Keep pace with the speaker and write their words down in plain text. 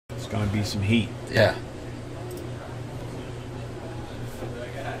going to be some heat. Yeah.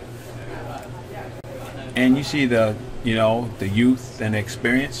 And you see the, you know, the youth and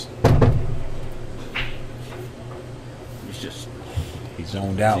experience. He's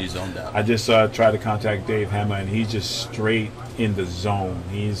zoned out. He's zoned out. I just tried to contact Dave Hammer, and he's just straight in the zone.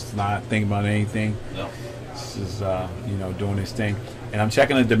 He's not thinking about anything. No. This is, you know, doing his thing. And I'm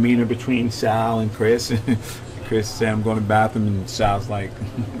checking the demeanor between Sal and Chris. Chris said, I'm going to the bathroom, and Sal's like,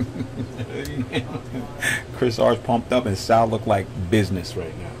 Chris R's pumped up, and Sal looked like business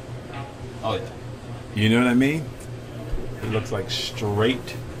right now. Oh, yeah. You know what I mean? He looks like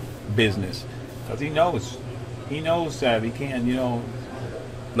straight business. Because he knows that he can't, you know,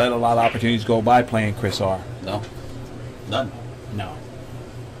 let a lot of opportunities go by playing Chris R. No. None. No.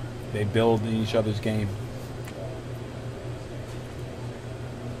 They build in each other's game.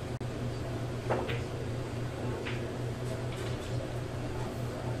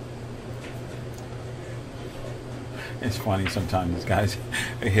 It's funny sometimes these guys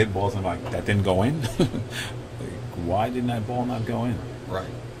they hit balls and like, that didn't go in? Like, why didn't that ball not go in? Right.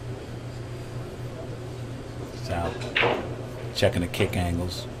 Sal checking the kick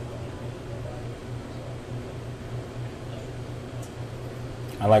angles.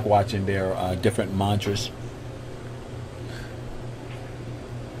 I like watching their different mantras.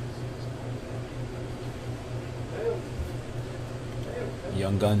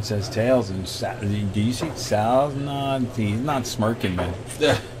 Young Gun says tails, and Sal, do you see Sal's not? He's not smirking, man.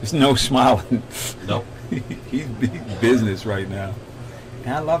 Yeah. There's no smiling. Nope. He's business right now,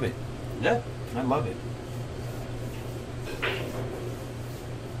 and I love it. Yeah. I love it.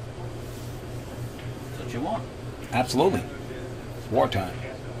 That's what you want. Absolutely. It's wartime.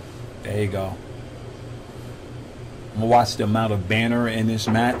 There you go. I'm gonna watch the amount of banner in this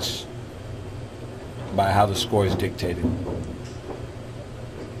match by how the score is dictated.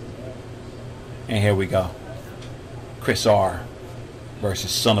 And here we go. Chris R versus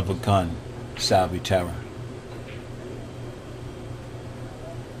son of a gun, Sal Butera.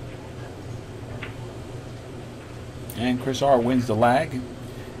 And Chris R wins the lag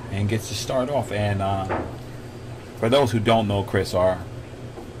and gets to start off. And for those who don't know Chris R,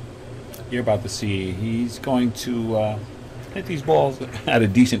 you're about to see he's going to hit these balls at a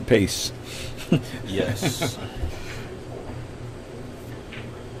decent pace. Yes.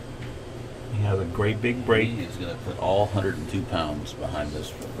 He has a great big break. He's going to put all 102 pounds behind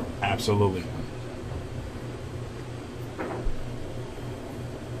this. Absolutely.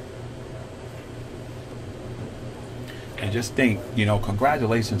 And just think, you know,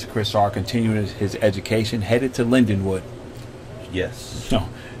 congratulations to Chris R continuing his education, headed to Lindenwood. Yes. No,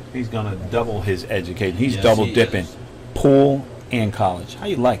 he's gonna double his education. He's Yes, double he dipping, is. pool and college. How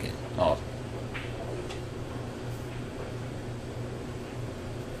you like it? Oh.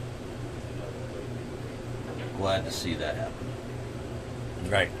 Glad to see that happen.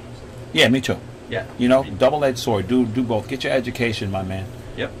 Right. Yeah, me too. Yeah. You know, double-edged sword. Do both. Get your education, my man.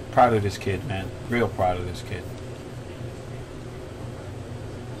 Yep. Proud of this kid, man. Real proud of this kid.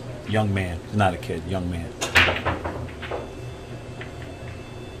 Young man. He's not a kid. Young man.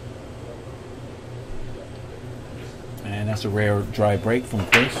 And that's a rare dry break from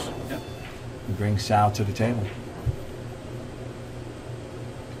Chris. Yep. He brings Sal to the table.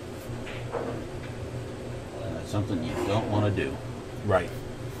 That's something you don't want to do. Right.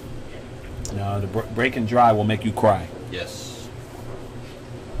 No, the break and dry will make you cry. Yes.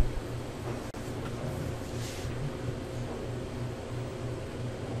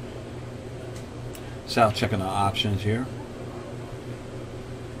 Sal checking our options here.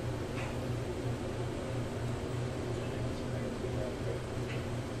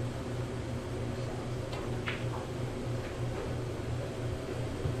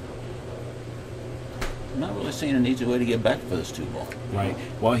 I'm not really seeing an easy way to get back for this 2-ball. Right.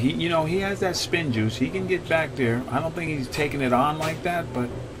 Well, he has that spin juice. He can get back there. I don't think he's taking it on like that, but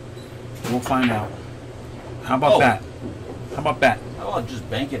we'll find out. How about that? How about that? How about just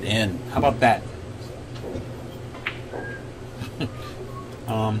bank it in? How about that?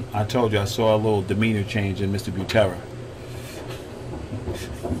 I told you I saw a little demeanor change in Mr. Butera.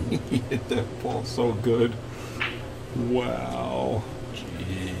 He hit that ball so good. Wow.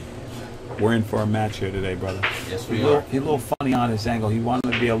 Gee. We're in for a match here today, brother. Yes, we are. He's a little funny on this angle. He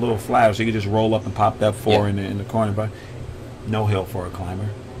wanted to be a little flatter so he could just roll up and pop that 4 in the corner, but no hill for a climber.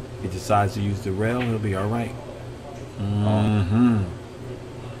 He decides to use the rail, he'll be all right. Mm-hmm.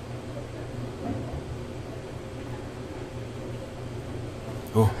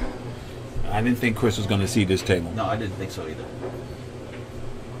 Oh, I didn't think Chris was going to see this table. No, I didn't think so either.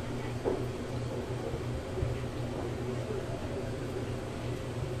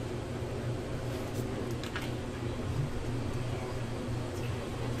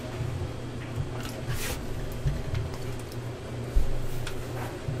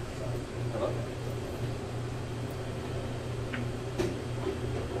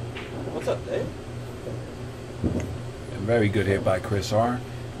 What's up, Dave? A very good hit by Chris R.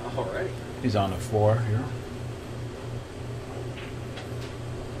 Alrighty. He's on the 4 here.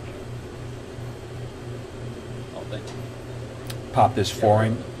 Oh, thank you. Pop this 4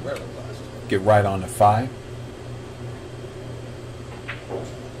 in. Rarely blast. Get right on the 5.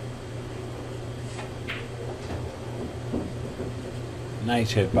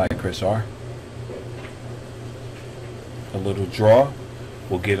 Nice hit by Chris R. A little draw.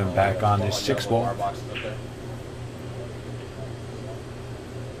 We'll get him back on this 6 ball. Bar boxes up there.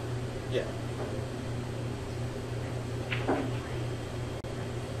 Yeah.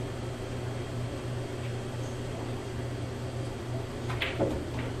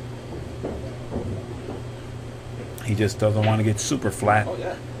 He just doesn't want to get super flat, Oh,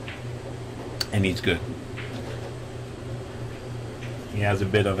 yeah. and he's good. He has a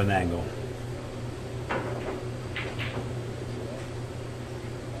bit of an angle.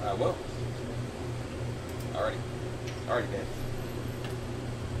 I will. Alrighty. Alrighty, Dave.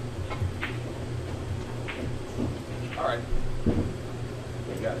 Alright.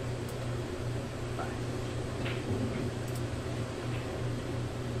 You got it. Bye.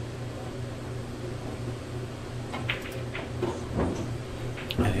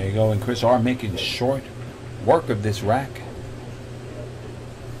 And there you go. And Chris R making short work of this rack.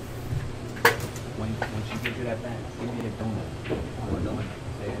 Once you get to that back, give me a donut. Oh, a donut.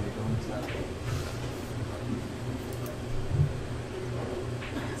 Say the donut stuff.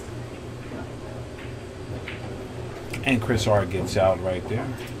 And Chris R gets out right there.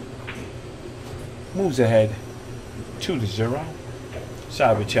 Moves ahead 2-0.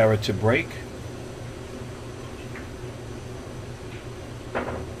 Butera to break.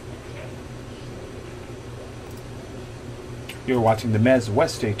 You're watching the Mez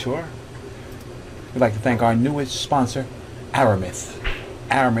West Day Tour. We'd like to thank our newest sponsor, Aramith.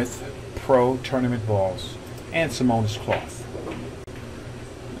 Aramith Pro Tournament Balls and Simonis Cloth.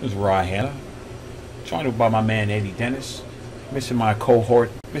 This is Rye Hanna. Joined by my man Eddie Dennis. Missing my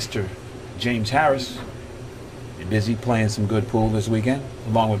cohort, Mr. James Harris. You're busy playing some good pool this weekend,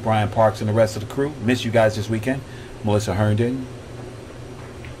 along with Brian Parks and the rest of the crew. Miss you guys this weekend. Melissa Herndon.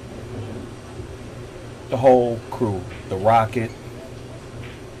 The whole crew. The Rocket.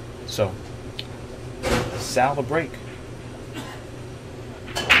 So, Sal the break.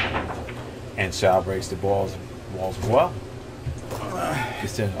 And Sal breaks the balls as well.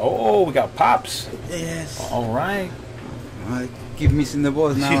 Oh, we got pops. Yes. All right. I keep missing the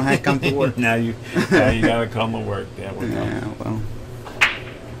balls now. I come to work. now you gotta come to work. There we go. Yeah, well.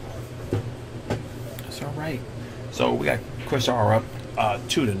 That's all right. So we got Chris R up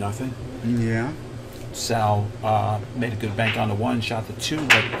 2-0. Yeah. Sal made a good bank on the 1, shot the 2,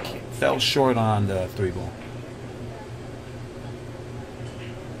 but fell short on the 3 ball.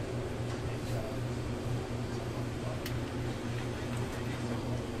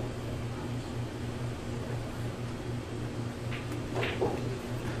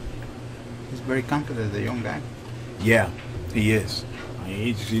 He's very confident, the young guy. Yeah, he is. I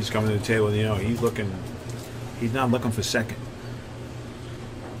mean, he's coming to the table. You know, he's not looking for second.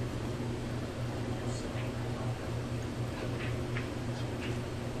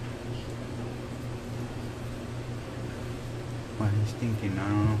 What he's thinking, I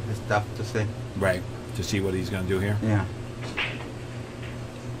don't know. It's tough to say. Right. To see what he's going to do here. Yeah.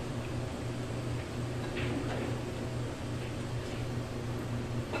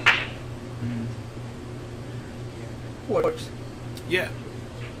 Works. Yeah.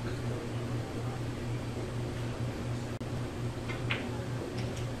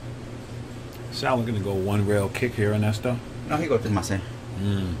 Sal going to go 1 rail kick here, Ernesto. No, he got to Mase.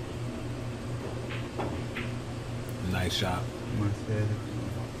 Nice shot. Mase.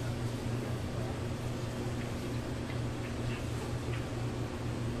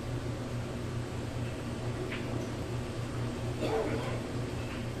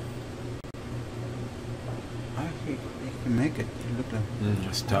 I think he can make it. It look like.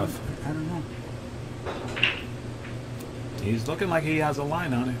 It's tough. I don't know. He's looking like he has a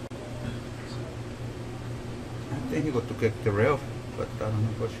line on it. I think he got to kick the rail, but I don't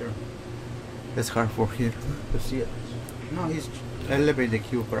know for sure. It's hard for him to see it. No, he's elevated the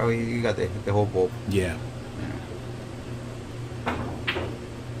cue, probably he got the whole ball. Yeah.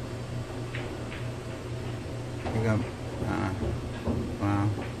 He got, wow,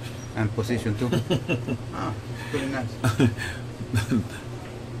 and position too. Pretty nice.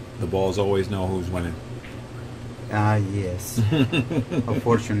 The balls always know who's winning. Yes.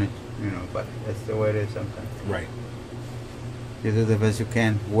 Unfortunate, but that's the way it is sometimes. Right. You do the best you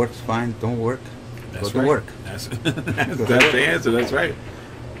can. Works fine, don't work. That's Go right. to work. That's the answer. That's right.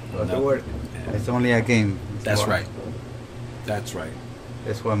 Go to No. work. It's only a game. That's So, right. That's right.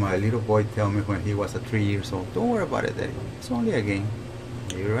 That's why my little boy tell me when he was 3 years old, don't worry about it, Daddy. It's only a game.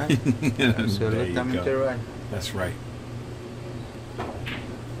 You're right. So There let you them go. interact. That's right.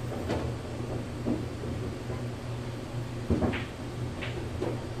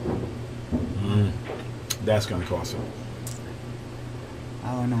 That's going to cost him.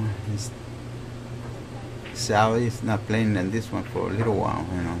 I don't know. Sal is not playing in this one for a little while,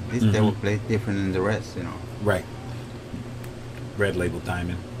 you know. This Mhm. table plays different than the rest, you know. Right. Red label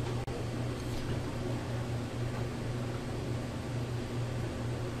diamond.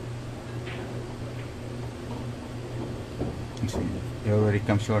 You see, he already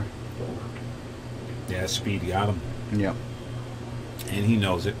come short. Yeah, speed got him. Yep. And he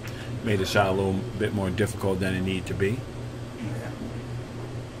knows it. Made the shot a little bit more difficult than it needed to be. Yeah.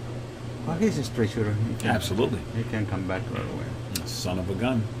 Well, he's a straight shooter. He can, Absolutely. He can come back right away. Son of a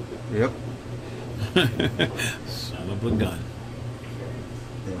gun. Yep. Son of a gun.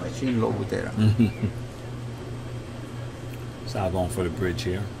 The machine low Butera. Sal going for the bridge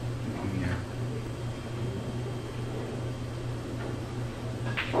here. Yeah.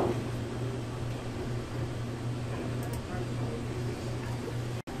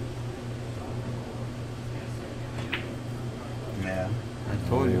 Yeah, I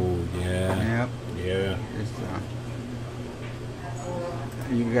told you. Oh, yeah. Yep. Yeah. It's,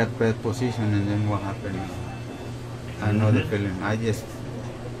 you got bad position and then what happened? I know the feeling. I just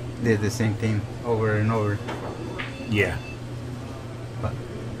did the same thing over and over. Yeah. But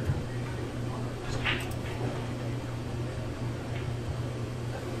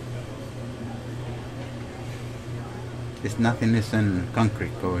it's nothing is in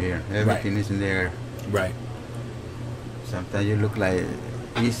concrete over here. Everything is in the air. Right. Sometimes you look like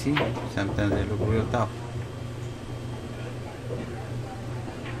easy, sometimes they look real tough.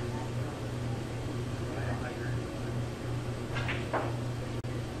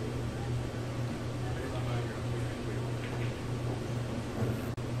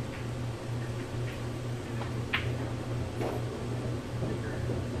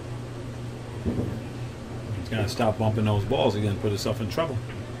 He's got to stop bumping those balls again, put himself in trouble.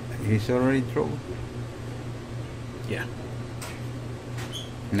 He's already in trouble. Yeah.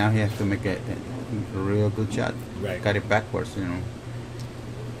 Now he has to make a real good shot. Right. Cut it backwards, you know.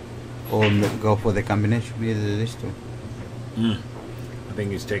 Or go for the combination, either of these two. I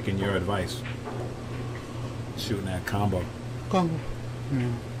think he's taking your advice. Shooting that combo. Combo.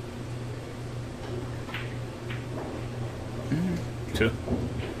 Yeah. Two.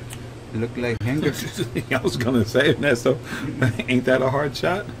 Look like hanger. I was gonna say, Ernesto, ain't that a hard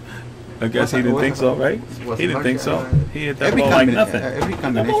shot? I guess he didn't think so, right? He didn't think so. He hit that ball like nothing. Every That ball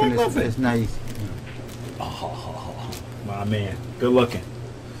combination like nothing. is nice. Oh, my man, good looking.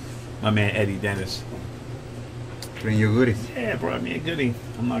 My man Eddie Dennis. Bring your goodies. Yeah, brought me a goodie.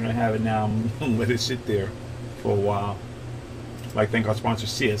 I'm not gonna have it now. I'm gonna let it sit there for a while. I'd like to thank our sponsor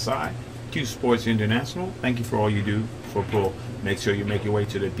CSI, Q Sports International. Thank you for all you do for pool. Make sure you make your way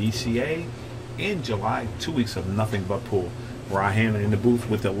to the BCA in July. 2 weeks of nothing but pool. Ryan in the booth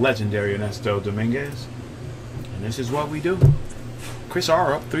with the legendary Ernesto Dominguez. And this is what we do. Chris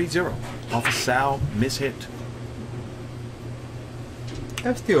R up 3-0 off a Sal mishit.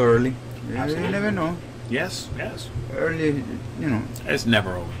 That's still early. You Absolutely. never know. Yes, yes. Early, you know. It's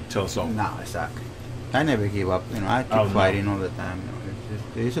never over till it's over. No, exactly. I never give up. You know, I keep Oh, no. fighting all the time. You know, it's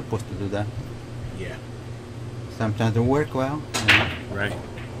just, you're supposed to do that. Yeah, Sometimes it work well. You know. right.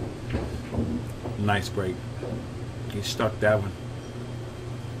 Nice break. He stuck that one.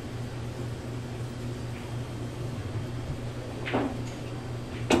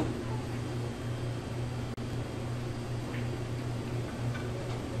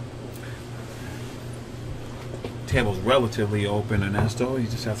 Table's relatively open, Ernesto. You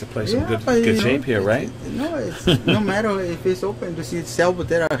just have to play some but, good you know, shape here, right? No, it's no matter if it's open. To see Sal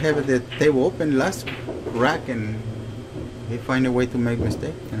Butera have the table open last rack and he find a way to make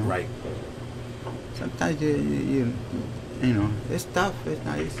mistake. You know. Right. Sometimes you know, it's tough. It's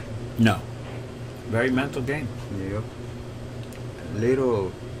not easy. No. Very mental game. Yep.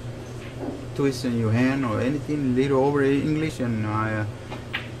 Little twist in your hand or anything, little over English, and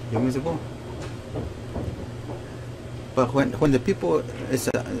you miss the ball. But when the people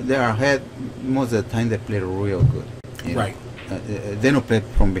they are ahead, most of the time they play real good. You know. Right. They don't play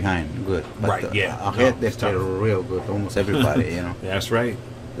from behind good. But Right, yeah. ahead No, they it's play tough. real good. Almost everybody, you know. That's right.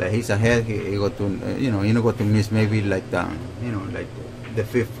 Like he's ahead, he got to you know got to miss maybe like the like the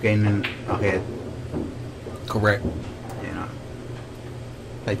fifth game ahead. Correct. You know,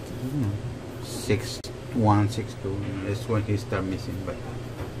 like 6-1, 6-2. That's when he start missing. But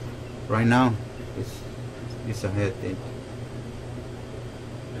right now, it's ahead.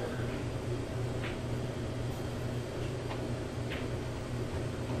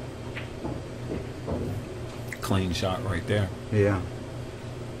 Clean shot right there. Yeah.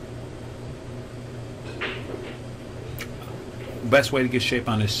 Best way to get shape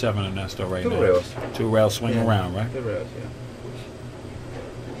on this 7 Ernesto right Two now. rails. 2 rails swing Yeah. around, right? The rails, yeah.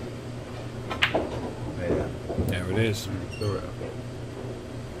 Yeah. There it is. Two rails.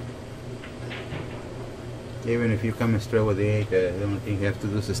 Even if you come straight with the 8, the only thing you have to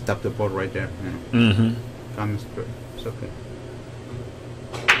do is stop the ball right there. You know. Mm-hmm. Come straight. It's okay.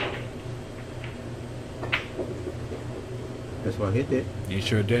 That's what he did. He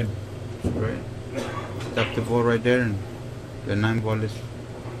sure did. Straight. Stop the ball right there, and the 9 ball is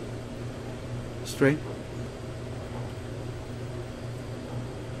straight.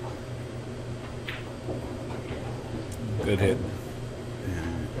 Good hit.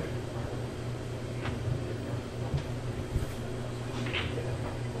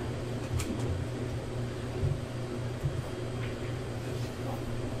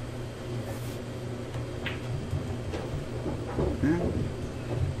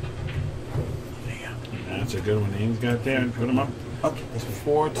 That's a good one. He's got there and put him up. Okay.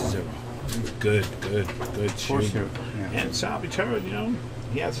 4-0. Good shoot. 4-0. Yeah. And Sal Butera, you know,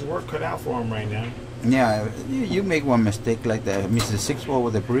 he has his work cut out for him right now. Yeah, you make one mistake like that, miss the 6 ball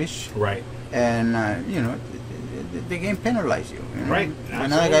with the bridge, Right. and you know the game penalize you. You know? Right, Another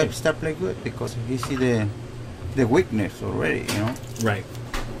guy absolutely. start play good because he see the weakness already. You know. Right.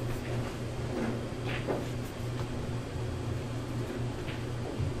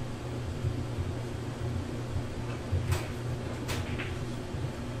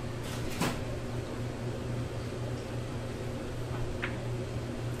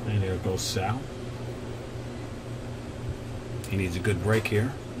 And there goes Sal. He needs a good break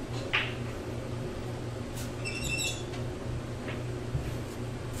here.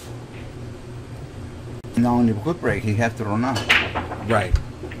 Now on the good break, he have to run out. Right.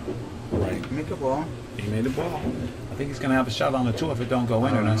 Right. Make a ball. He made the ball. I think he's going to have a shot on the 2 if it don't go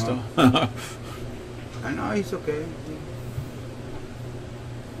in, Oh, Ernesto. I know he's okay.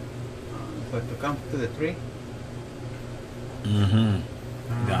 But to come to the 3. Mm-hmm. You're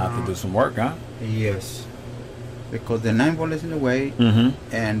going to have to do some work, huh? Yes. Because the 9 ball is in the way,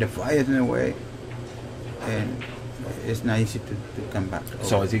 Mm-hmm. and the 5 is in the way, and it's not easy to come back.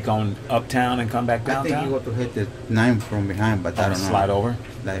 So is he going uptown and come back I think downtown? he got to hit the 9 from behind, but I don't know. Slide over?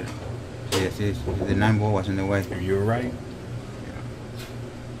 Slide. Yes, the 9 ball was in the way. You're right.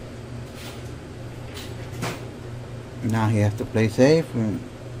 Now he has to play safe. And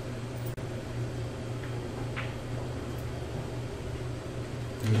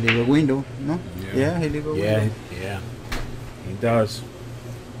he leave a window, no? Yeah, he leave a window. Yeah. He does.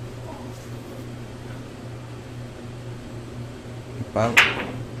 But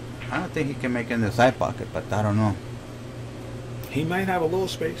I don't think he can make it in the side pocket, but I don't know. He might have a little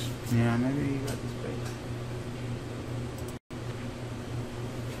space. Yeah, maybe he got the space.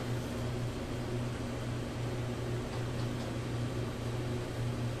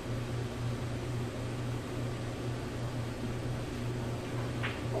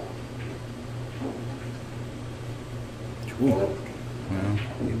 Ooh. Yeah.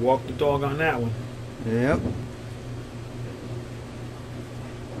 He walked the dog on that one. Yep.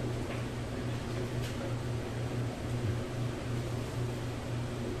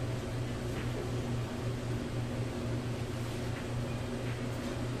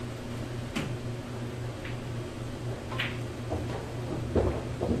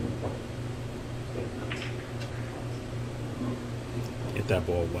 Hit that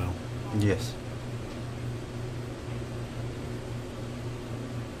ball well. Yes.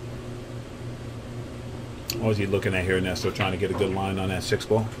 What is he looking at here, Ernesto? Trying to get a good line on that 6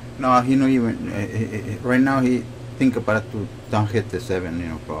 ball? No, he not even. Right now, he think about to don't hit the 7. You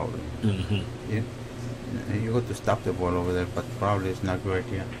know, probably. Mm-hmm. Yeah. You got to stop the ball over there, but probably it's not great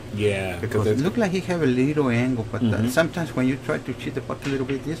yet. Yeah. Because it look like he have a little angle, but Mhm. sometimes when you try to cheat the puck a little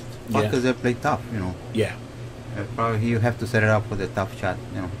bit, this Yeah. puckers they play tough. You know. Yeah. Probably you have to set it up for the tough shot.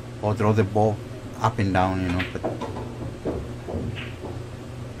 You know, or throw the ball up and down. You know, but.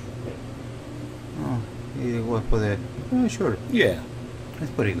 Oh, he was for the. Oh, sure. Yeah.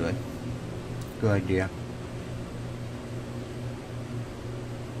 That's pretty good. Good idea.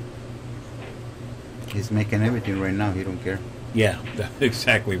 He's making everything right now. He don't care. Yeah. That's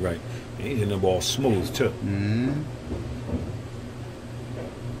exactly right. And he's hitting the ball smooth, too. Mm.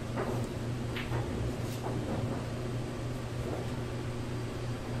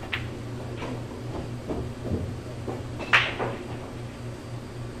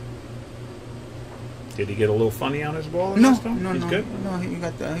 Did he get a little funny on his ball? No, last time? no, He's no, good? no.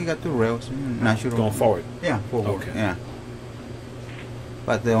 He got 2 rails, natural. Going forward. Yeah, forward. Okay. Yeah.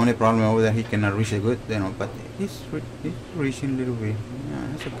 But the only problem over there, he cannot reach it good, you know. But he's reaching a little bit. Yeah,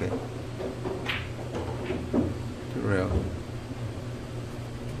 that's okay. 2 rails.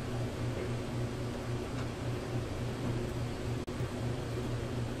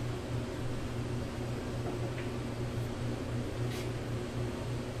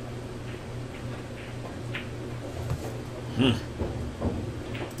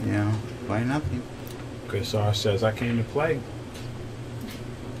 Yeah, why nothing? Chris R says, I came to play.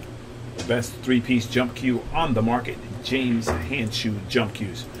 The best 3-piece jump cue on the market, James hand shoe jump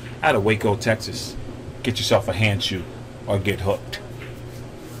cues out of Waco, Texas. Get yourself a hand shoe or get hooked.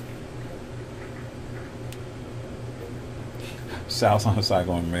 Sal's on the side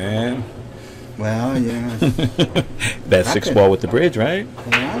going, man. Well, yeah. That 6 ball with the bridge, right?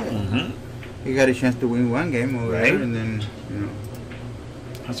 Yeah. Mm-hmm. You got a chance to win one game over Right. there, and then, you know.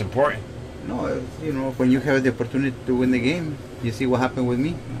 That's important. No, you know, when you have the opportunity to win the game, you see what happened with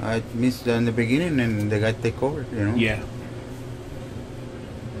me. I missed in the beginning, and the guy take over, you know. Yeah,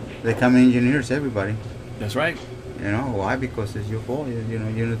 They come engineers, everybody. that's right. You know, why? Because it's your fault. You know,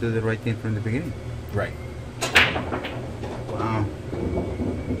 you don't do the right thing from the beginning. Right. Wow.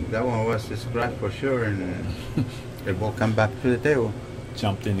 That one was a scratch for sure, and the ball come back to the table.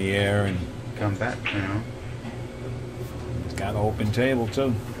 Jumped in the air and Come back, you know. it's got an open table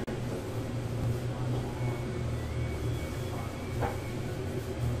too.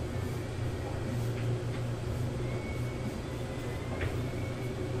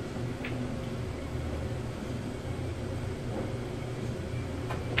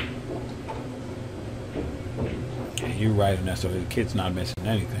 Yeah, you're right on that. So the kid's not missing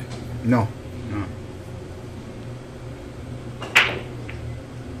anything. No, no.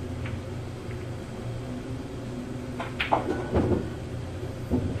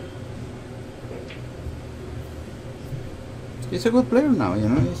 He's a good player now, you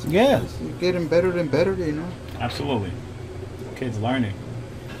know. Yeah. He's getting better and better, you know. Absolutely. Kid's learning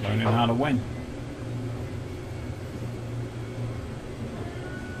how to win.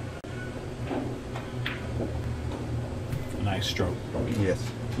 Nice stroke. Yes.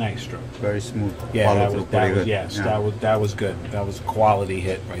 Nice stroke. Very smooth. Yeah, Quality, that pretty was good. yes, Yeah. that was good. That was a quality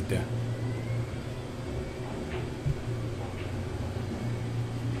hit right there.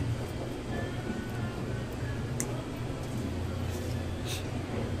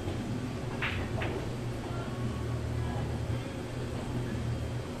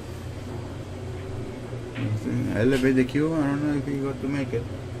 Elevate the cue. I don't know if he got to make it.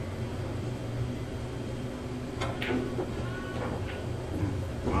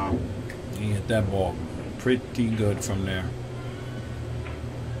 Wow. He hit that ball pretty good from there.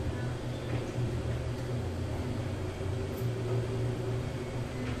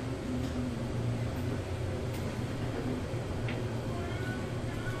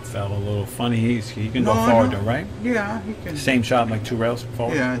 Felt a little funny. He can go forward, though, right? Yeah, he can. Same shot, like 2 rails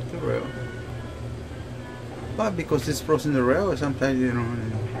forward. Yeah, 2 rail. But because it's frozen the rail, sometimes, you know,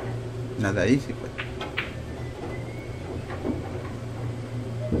 not that easy. But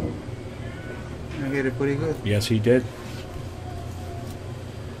I get it pretty good. Yes, he did.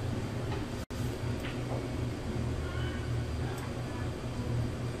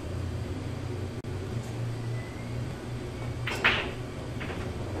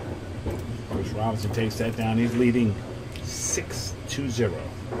 Chris Robinson takes that down. He's leading 6-0.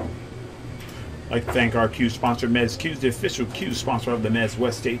 I'd like to thank our Q sponsor, Mez Q's, the official Q sponsor of the Mez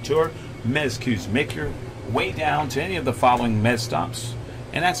West State Tour. Mez Q's, make your way down to any of the following Mez stops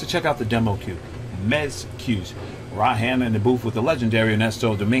and ask to check out the demo queue. Mez Q's. Rahan in the booth with the legendary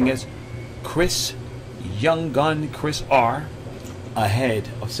Ernesto Dominguez. Chris Young Gun, Chris R. ahead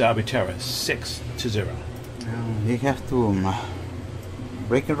of Butera, 6-0. You have to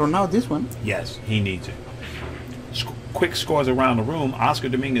break and run out this one. Yes, he needs it. Quick scores around the room. Oscar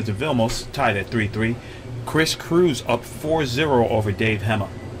Dominguez and Vilmos tied at 3-3. Chris Cruz up 4-0 over Dave Hema.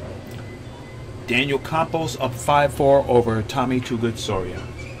 Daniel Campos up 5-4 over Tommy Too Good Soria.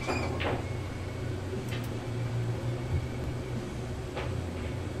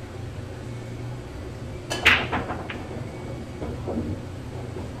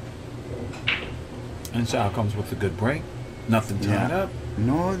 And Sal comes with a good break. Nothing tied up.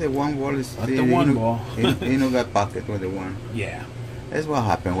 No, the one ball is But the one ball. he no got pocket with the one. Yeah. That's what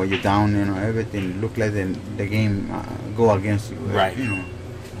happened when you're down. You know, everything look like the game go against you. Right. You know,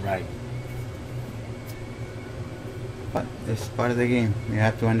 Right. but it's part of the game. You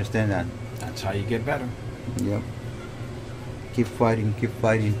have to understand that. That's how you get better. Yep. Keep fighting. Keep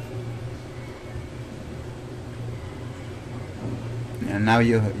fighting. and now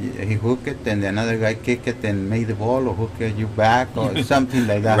he hook it, and another guy kick it and make the ball or hook it you back or something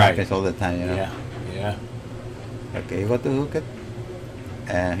like that Right. happens all the time. You know. Yeah, yeah. Okay, he got to hook it,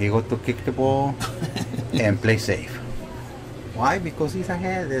 and he got to kick the ball and play safe. Why? Because he's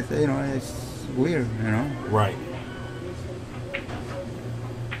ahead. It's, you know, it's weird. You know. Right.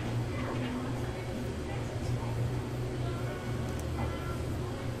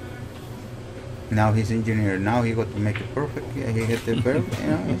 Now he's engineer. Now he got to make it perfect. Yeah, he hit it perfect. You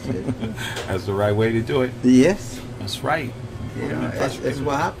know. That's the right way to do it. Yes. That's right. You know, that's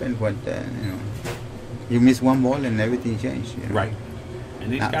what happened when you know you miss one ball and everything changed. You know? Right.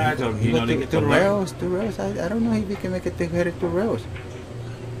 And these Now, guys are, he you know, got they to, get to to learn. rails. To rails. I don't know if he can make it to hit it to rails.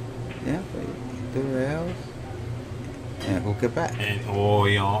 Yeah, but to rails and hook it back. And oh,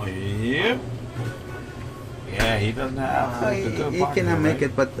 you know, yeah. Yeah, he doesn't have the good He partner, cannot make right?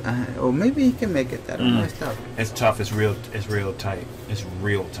 it, but or maybe he can make it. I don't know. It's tough. It's tough. It's real tight. It's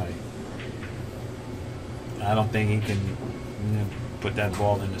real tight. I don't think he can, you know, put that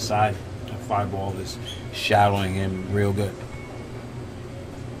ball in the side. The 5 ball is shadowing him real good.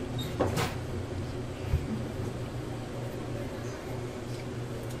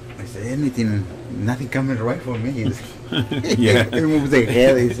 I say anything, nothing coming right for me. Yeah. He moves the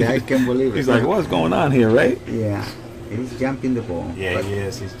head. He said, I can't believe it. He's like, what's going on here, right? Yeah, he's jumping the ball. Yeah, but, he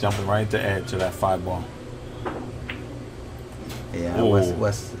is. He's jumping right to the edge of that 5 ball. Yeah, Ooh.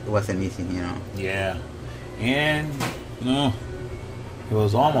 wasn't easy, you know. Yeah. And, no. It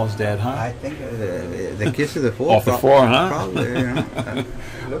was almost dead, huh? I think the kiss of the 4. Off the 4, huh? Probably, you know.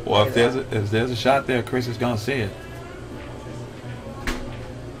 Look Well, like if there's a shot there, Chris is going to see it.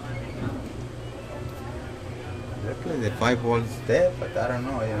 Look like the 5 ball is dead, but I don't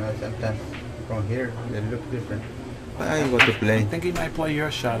know, you know, sometimes from here they look different. But I got to I play. think he might play your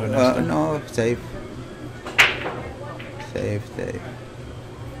shot or next No, safe. Safe.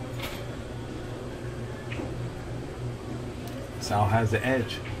 Sal has the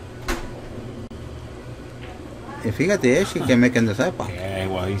edge. If he got the edge, he can make it in the side pocket. Yeah,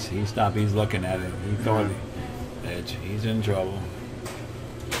 well, he stopped. He's looking at it. He thought the edge. He's in trouble.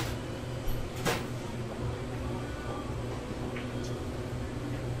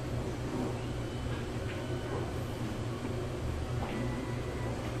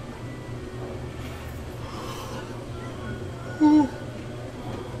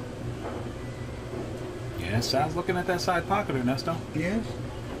 Yeah, Sal's looking at that side pocket, Ernesto. Yes.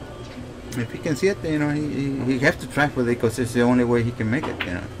 If he can see it, you know, he have to try for it because it's the only way he can make it,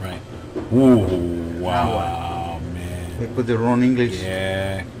 you know. Right. Ooh, wow, man. They put the wrong English.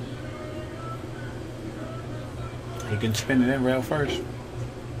 Yeah. He can spin it in rail first,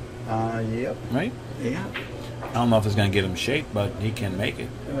 Yep. right? Yeah. I don't know if it's going to get him shape, but he can make it.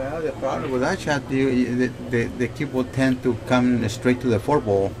 Well, the problem with that shot, the kid will tend to come straight to the 4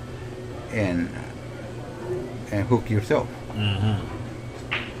 ball and hook yourself. Mm-hmm.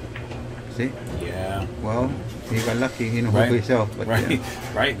 See? Yeah. Well, he got lucky, he didn't Right. hook himself. But, Right.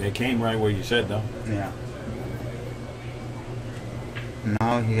 Right. They came right where you said, though. Yeah.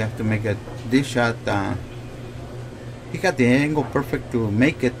 Now he has to make this shot. He got the angle perfect to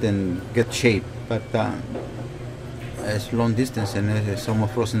make it and get shape, but it's long distance and it's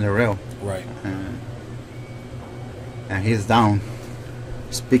almost frozen the rail. Right. And he's down.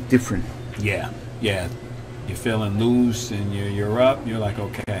 It's big different. Yeah. Yeah. You're feeling loose and you're up. You're like,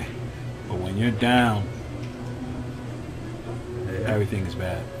 okay. But when you're down, everything is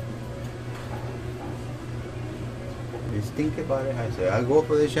bad. He's thinking about it. I say, I'll go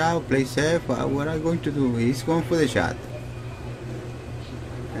for the shot, play safe. What am I going to do? He's going for the shot.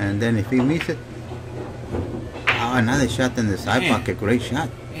 And then if he misses it, another shot in the side Man. pocket. Great shot.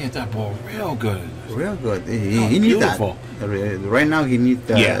 He hit that ball real good. Real good. Oh, He needs that. beautiful. Right now, he needs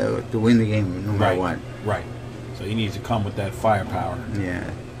Yeah. to win the game, no matter Right. what. Right. So he needs to come with that firepower. Yeah.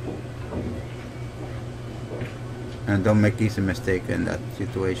 And don't make easy mistake in that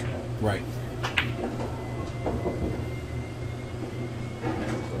situation. Right.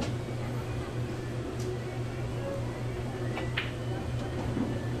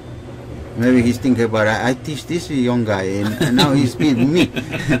 Maybe he's thinking about, I teach this young guy, and now he's beating me.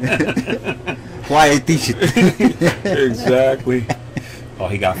 Why I teach it? Exactly. Oh,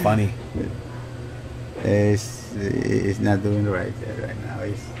 he got funny. He's not doing right now.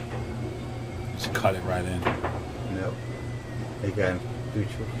 Just cut it right in. No. He got to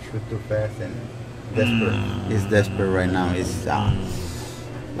shoot too fast and desperate. He's desperate right now.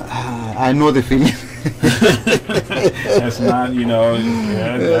 I know the feeling. That's not,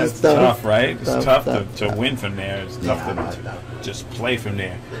 that's It's tough, right? It's tough tough. to win from there. It's tough Yeah, to tough. just play from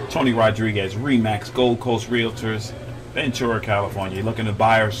there. Tony Rodriguez, Remax, Gold Coast Realtors. Ventura, California. You're looking to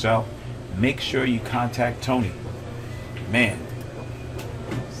buy or sell? Make sure you contact Tony. Man,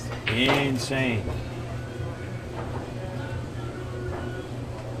 insane.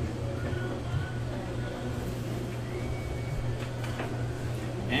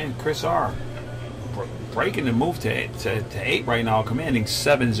 And Chris R. breaking the move to 8 right now, commanding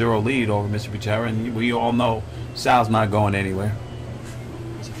 7-0 lead over Mr. Butera, and we all know Sal's not going anywhere.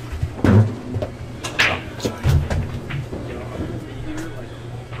 Oh, sorry.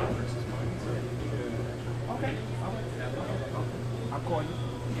 I'll call you.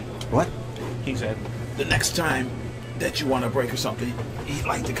 What? He said, the next time that you want to break or something, he'd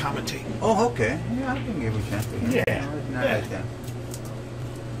like to commentate. Oh, okay. Yeah, I can give a chance to him. Yeah. No, it's not Yeah. like that.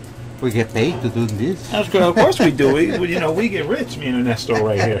 We get paid to do this. That's good. Of course we do. We get rich, me and Ernesto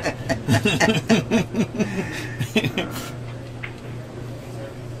right here.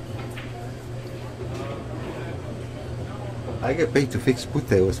 I get paid to fix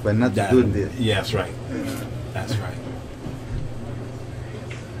potatoes, but not to do this. Yeah, that's right. That's right.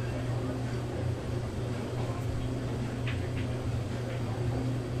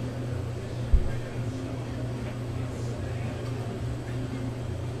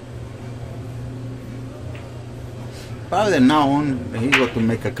 Probably now on, he's going to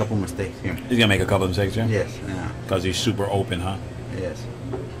make a couple mistakes here. He's gonna make a couple of mistakes, yeah. Yes, yeah, Because he's super open, huh? yes.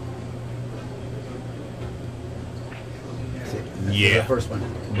 See, that's Yeah. the first one.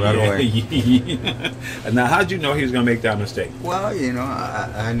 Right away. Yeah. And now, how'd you know he was gonna make that mistake? Well, you know,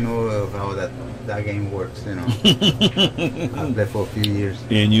 I know of how that game works, you know. I've played for a few years.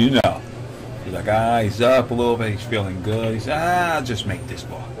 And you know, he's like, he's up a little bit. He's feeling good. He said, I'll just make this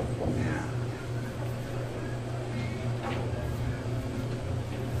ball. Yeah.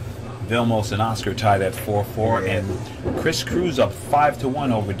 Vilmos and Oscar tied at 4-4, Yeah. and Chris Cruz up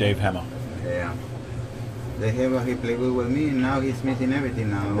 5-1 over Dave Hema. Yeah. He played good with me, and now he's missing everything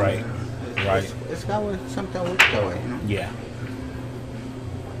now. Right. Right. It's how it sometimes works that way, you know. Yeah,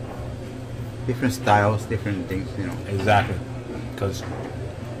 Different styles, different things, you know. exactly. Because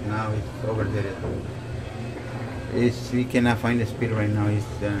Now he's overdid it. He cannot find the speed right now. He's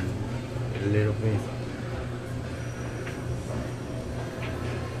a little bit.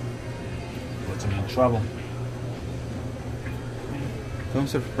 puts him in trouble. Don't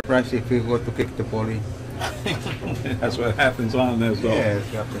surprise if he go to kick the ball in. That's what happens on this, though. Yeah, it's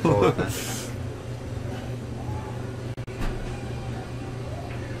happens all the time.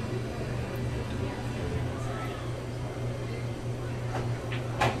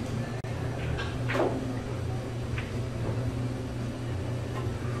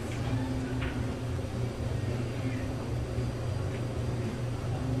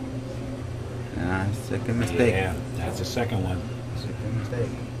 Second mistake. Yeah, that's the second one. Second mistake.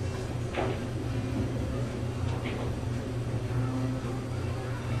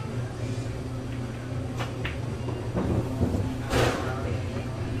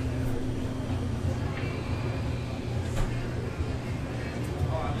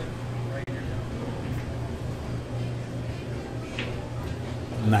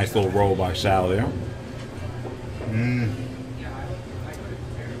 Nice little roll by Sal there.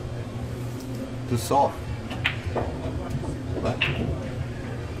 Too soft. What? There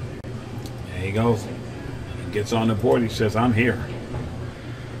he goes. He gets on the board. He says, I'm here.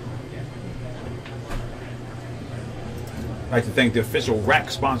 I'd like to thank the official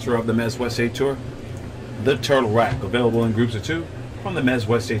rack sponsor of the Mez West State Tour, the Turtle Rack, available in groups of 2 from the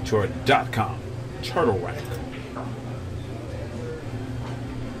MezWestStateTour.com. Turtle Rack.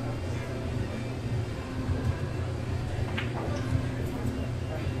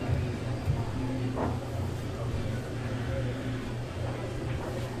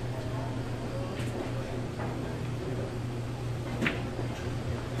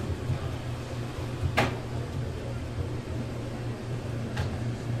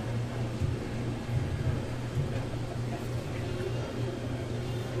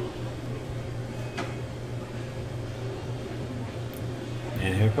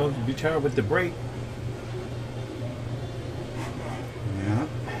 And here comes Butera with the break. Yeah.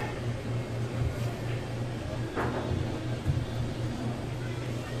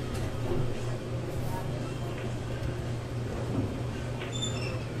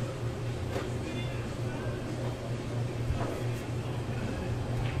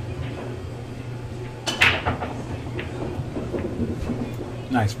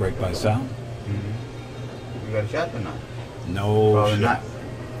 Nice break by Sal. You got a shot or not? No Probably shot. not.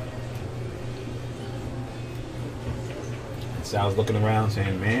 And Sal's looking around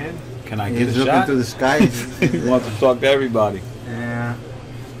saying, man, can I get He's a looking shot? to the skies. He wants to talk to everybody. Yeah.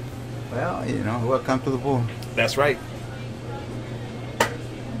 Well, you know, welcome to the pool. That's right.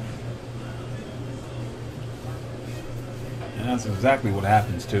 That's exactly what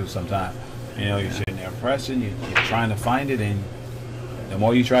happens too sometimes. You know, you're sitting there pressing, you're trying to find it, and the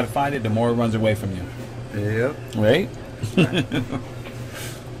more you try to find it, the more it runs away from you. Yep. Right?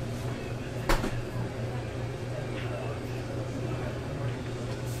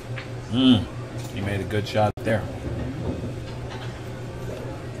 You made a good shot there.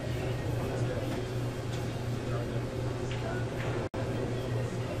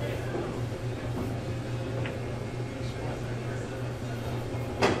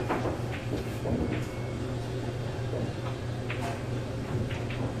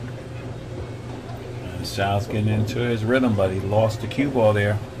 Sal's getting into his rhythm, but he lost the cue ball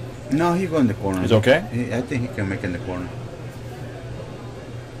there. No, he go in the corner. It's okay? I think he can make it in the corner.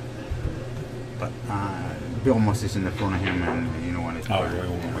 But Bill almost is in the front of him, and you know what? It's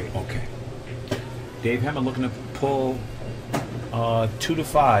Wait. Okay. Dave Hammond looking to pull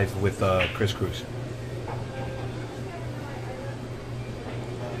 2-5 with Chris Cruz.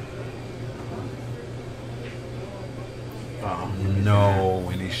 No,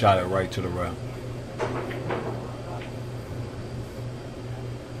 and he shot it right to the rail.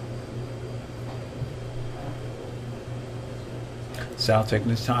 Sal taking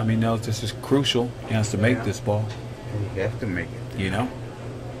his time. He knows this is crucial. He has to make this ball. You have to make it. You know?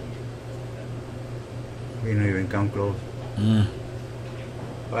 We don't even come close.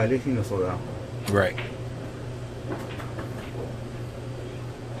 But at least he knows slow down. Right.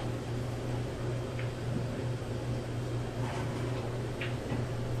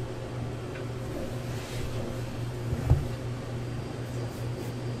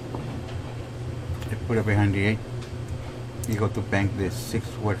 They put it behind the 8. You go to bank the 6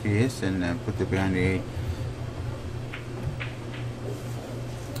 where he is and put it behind the 8.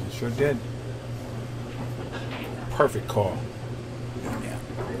 It sure did. Perfect call. Yeah.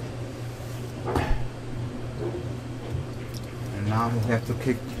 And now he has to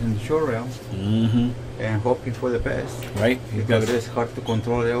kick in the short rail and hoping for the best. Right? He's got Because to. it's hard to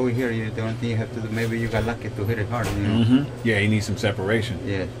control it over here. The only thing you have to do, maybe you got lucky to hit it hard. You know? Yeah, he needs some separation.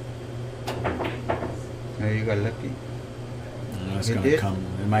 Yes. Maybe you got lucky. That's He going to did. come.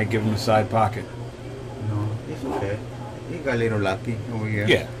 It might give him a side pocket. No, it's okay. He got a little lucky over here.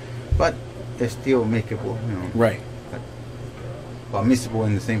 Yeah. But it's still makeable, you know. Right. But missable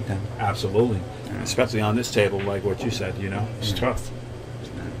in the same time. Absolutely. Yeah. Especially on this table, like what you said, you know. It's Yeah. tough. It's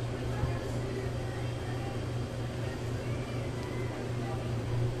nice.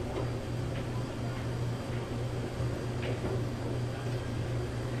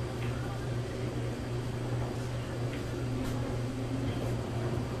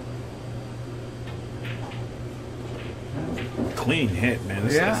 Clean hit, man.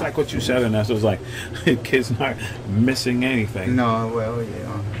 It's, Yeah. it's like what you said, and that's was like, the kid's not missing anything. No, well, you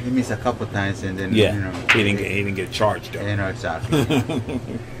know, he missed a couple times and then, Yeah. you know. He didn't get charged, though. You know, exactly.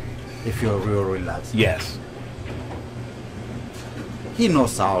 If you're real relaxed. Yes. He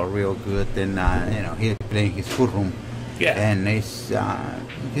knows Sal real good, and, you know, he's playing his full room. Yeah. And he's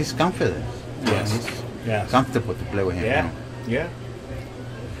confident. You know, Yes. He's Yes. comfortable to play with him. Yeah. You know. Yeah.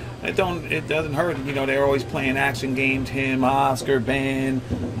 It doesn't hurt. You know, they're always playing action games. Him, Oscar, Ben,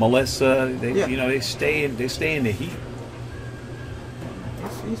 Melissa. They Yeah. you know, they stay in the heat.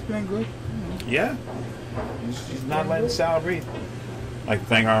 He's playing good. Yeah. He's not letting Sal breathe. I'd like to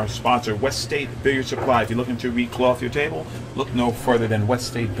thank our sponsor, West State Billiard Supply. If you're looking to recloth your table, look no further than West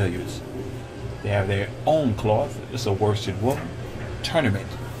State Billiards. They have their own cloth. It's a worsted wool tournament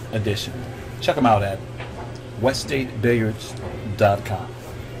edition. Check them out at weststatebilliards.com.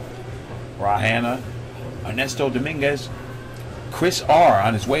 Rahana, Ernesto Dominguez, Chris R.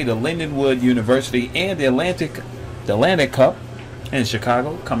 on his way to Lindenwood University and the Atlantic Cup in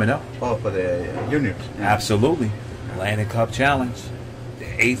Chicago coming up. Oh, for the juniors. Absolutely. Atlantic Cup Challenge, the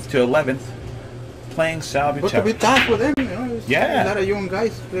 8th to 11th, playing Salvage. But to be tough with them, you know. There's Yeah. a lot of young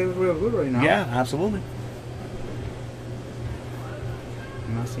guys play real good right now. Yeah, absolutely.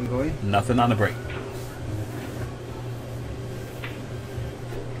 Nothing going. Nothing on the break.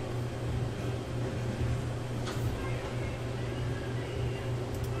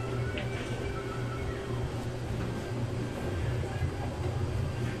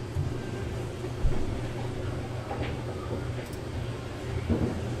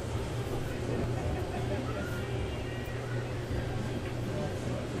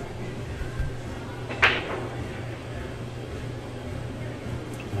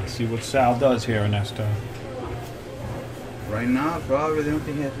 Let's see what Sal does here, Ernesto. Right now, probably the only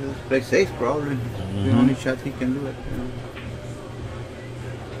thing he has to do is play safe, probably. The only shot he can do it. You know.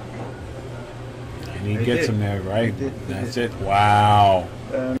 And he He gets did. him there, right? He did. That's it. Wow.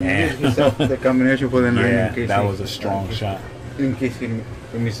 He gives himself the combination for the 9 in Yeah, case that he- was a strong shot. In case he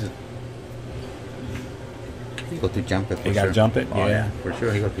misses. He got to jump it. For He got to sure. jump it? Oh, Yeah. for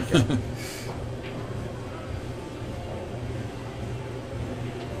sure he got to jump.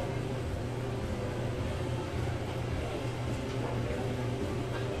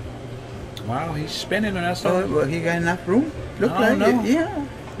 Wow, he's spinning on that Oh, side. well, he got enough room. Look I like don't know. it. Yeah.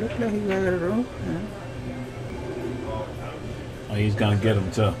 Look like he got a room. Oh, he's going to get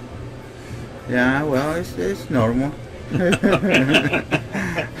him, too. Yeah. Well, it's normal. That's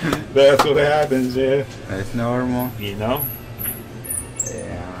what happens, yeah. It's normal. You know?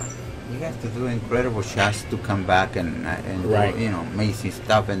 Yeah. You have to do incredible shots to come back and Right. do, amazing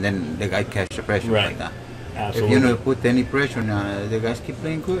stuff, and then the guy catch the pressure Right. like that. Absolutely. If you don't put any pressure on, the guys keep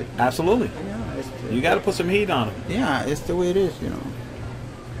playing good. Absolutely. Yeah, You got to put some heat on him. yeah, it's the way it is.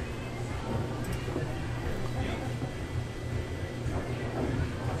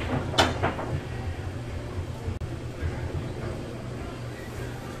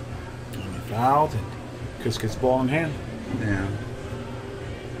 And he fouled, and Chris gets the ball in hand. Yeah.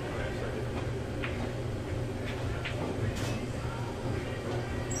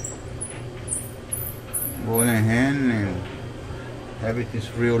 Ball in hand and everything's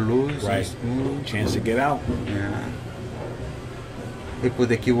real loose Right. and smooth. Chance to get out. Yeah. He put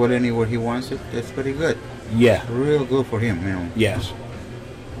the cue ball anywhere he wants it. That's pretty good. Yeah. Real good for him, Yes.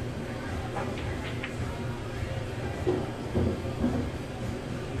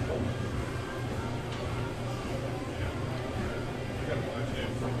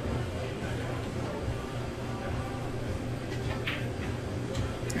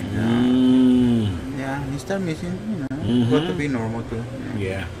 Mm. Yeah, he start missing, Mhm. Got to be normal too.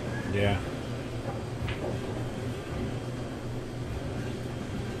 Yeah. Yeah.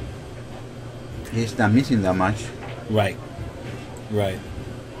 He's not missing that much. Right. Right.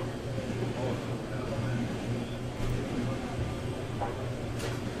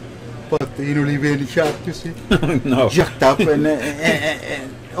 But he don't leave any shot, you see. No. Jacked up and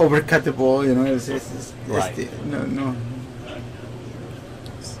overcut the ball, It's Right. no.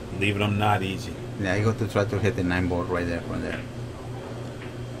 Leaving them not easy. Yeah, you got to try to hit the 9 ball right there from there.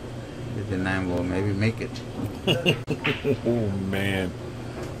 Hit the 9 ball, maybe make it. Oh, man.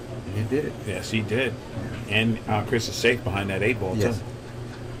 He did it. Yes, he did. And Chris is safe behind that 8 ball, Yes. too.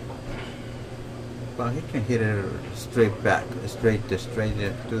 Well, he can hit it straight back, straight to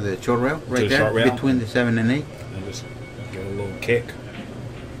the short rail, right the there, short rail? between the 7 and 8. And just get a little kick.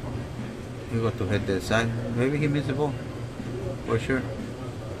 You got to hit the side. Maybe he missed the ball, for sure.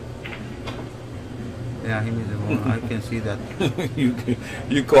 Yeah, he missed the ball. I can see that.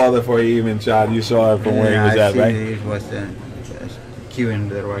 you called it for an even shot. You saw it from where he was I at, see right? It was cueing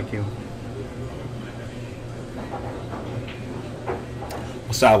the right cue.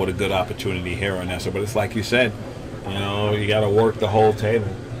 Sal with a good opportunity here on Nessa, but it's like you said, you got to work the whole table.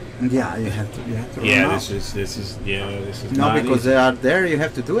 Yeah, you have to. Run Yeah, out. this is No, not because easy. they are there. You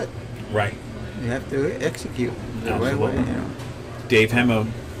have to do it. Right. You have to execute the right way. Absolutely. Dave Hemmer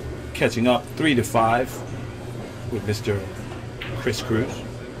catching up 3-5 with Mr. Chris Cruz.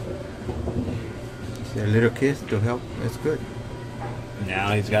 It's a little kiss to help. That's good.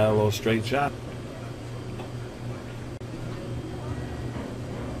 Now he's got a little straight shot.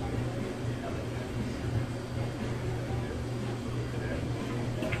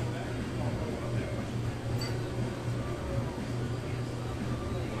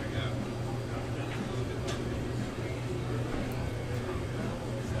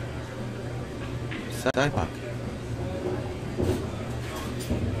 Side back.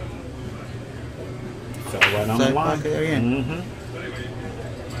 Fell right on the Side line. pocket again. Mm-hmm.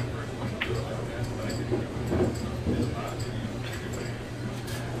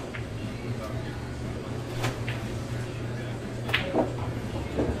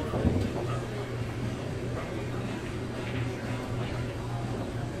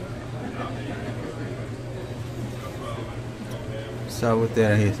 So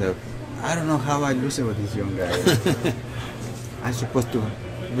there he said, I don't know how I lose it with this young guy. I'm supposed to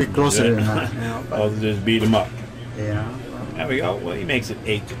be closer than that. I'll just beat him up. Yeah. There we go. Well, he makes it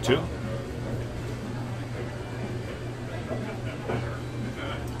 8-2.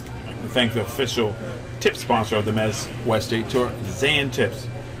 Thank the official tip sponsor of the Mez West State Tour, Zan Tips.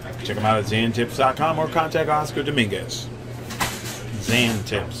 Check them out at zantips.com or contact Oscar Dominguez. Zan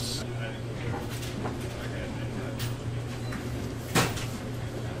Tips.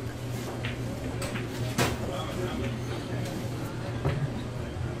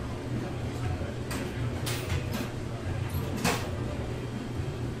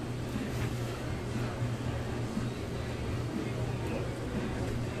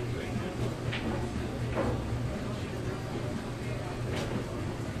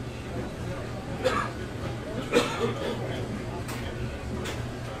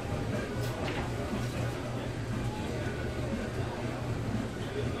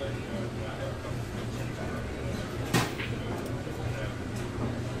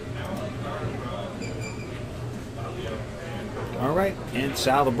 points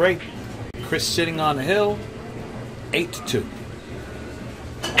out of the break. Chris sitting on the hill, 8-2.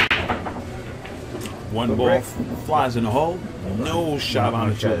 One Good ball break. flies in the hole. No shot on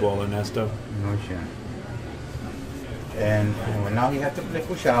the shot. 2-ball, Ernesto. No shot. And well, now you have to play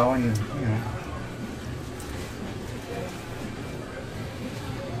Fushao and, you know.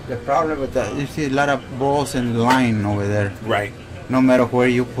 The problem with that, you see a lot of balls in line over there. Right. No matter where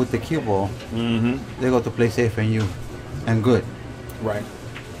you put the cue ball, Mm-hmm. they go to play safe and you, and good. Right.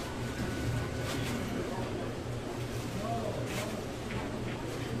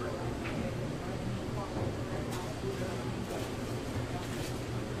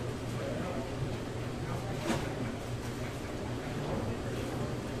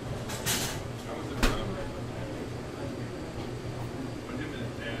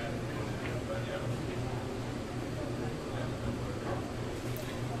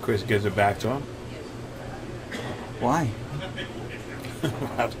 Chris gives it back to him. Why?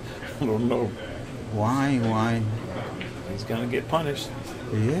 I don't know. Why? He's gonna get punished.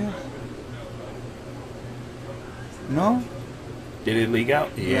 Yeah. No? Did it leak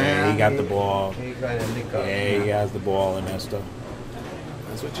out? Yeah, he got the ball. He got a leak out. Yeah, he has the ball and that stuff.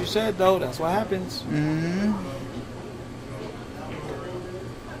 That's what you said, though. That's what happens. Mm-hmm.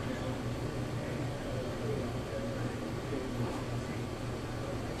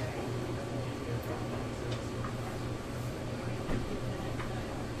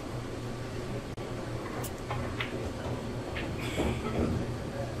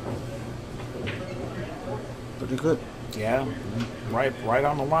 Pretty good. Yeah, right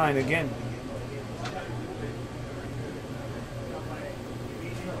on the line again.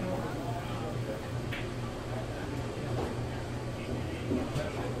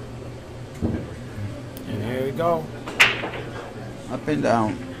 And here we go. Up and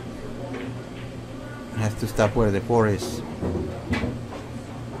down. Has to stop where the 4 is.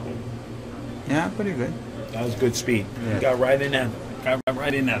 Yeah, pretty good. That was good speed. Yeah. Got right in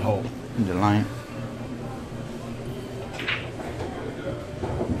that hole. In the line.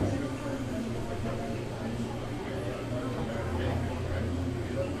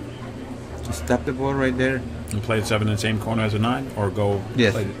 Stop the ball right there. And play 7 in the same corner as a 9, or go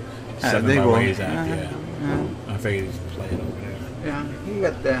Yes. play 7 they by go. where he's at. Yeah. Yeah. I figured he's playing over there. Yeah, he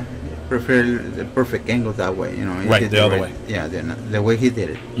got prefer the perfect angle that way, you know. He Right, did the other way. Yeah, the way he did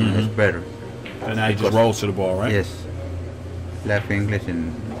it, you know, Mhm. it's better. And now he just Because- rolls to the ball, right? Yes. Left English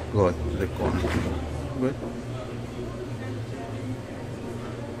and go to the corner. Good.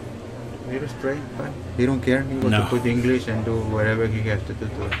 Little straight, but he don't care. He wants No. to put English and do whatever he has to do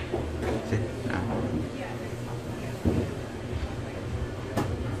to see. No.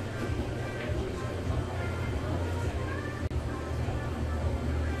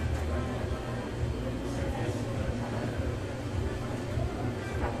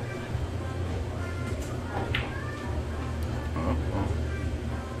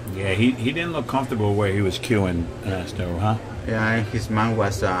 Yeah, he didn't look comfortable where he was queuing, Ernesto, huh? Yeah, and his man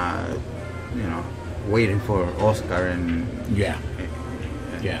was, you know, waiting for Oscar, and Yeah.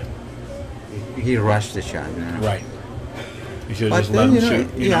 Yeah. he rushed the shot. You know? Right. You should But just let then, him you know,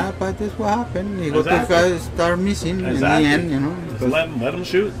 shoot. You yeah, know? but that's what happened. He got Exactly. to start missing in the Exactly. end, you know. Just because, let him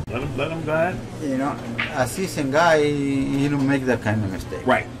shoot. Let him go ahead. you know, a seasoned guy, he don't make that kind of mistake.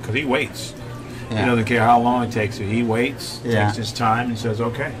 Right, because he waits. He Yeah. doesn't care how long it takes. He waits, Yeah. takes his time, and says,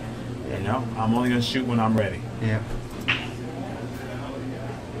 "Okay, you know, I'm only gonna shoot when I'm ready." Yeah.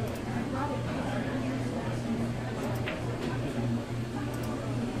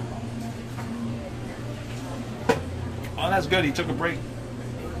 Oh, that's good. He took a break.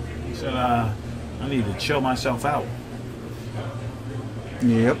 He said, "I need to chill myself out."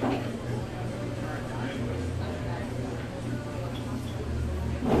 Yep.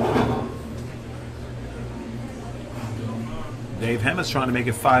 Dave Hemmett's trying to make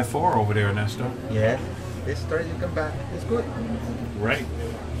it 5-4 over there, Ernesto. Yeah. This starting to come back. It's good. Right.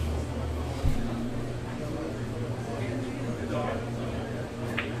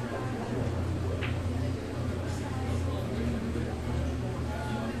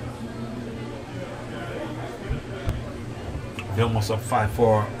 Almost up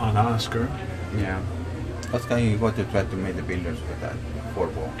 5-4 on Oscar. Yeah. Oscar, you got to try to make the Billiards with that 4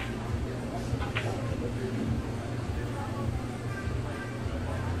 ball.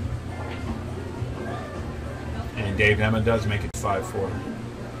 And Dave Hemmett does make it 5-4.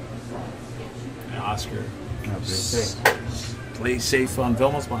 And Oscar Yeah, play safe. plays safe on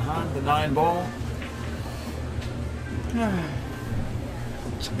Vilmos behind the 9 ball.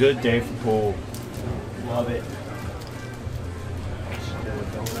 It's a good day for pool. Love it. Still a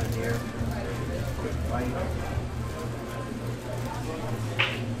donut here. Quick bite.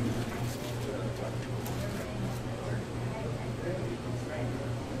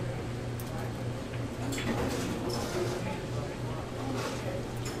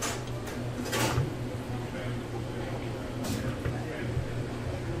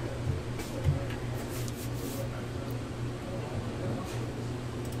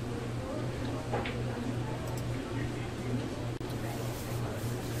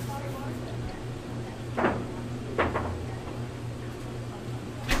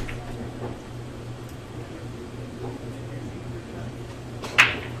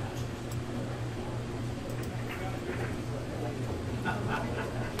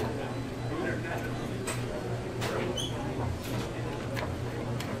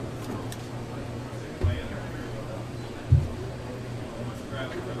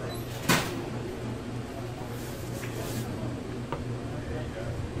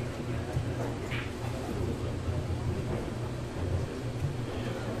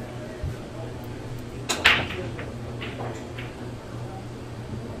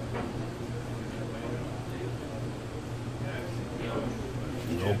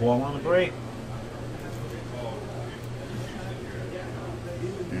 No ball on the break.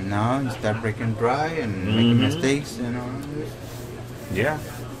 Now you start breaking dry and making mistakes, you know. Yeah.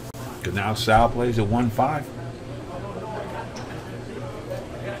 Because now Sal plays at 1-5.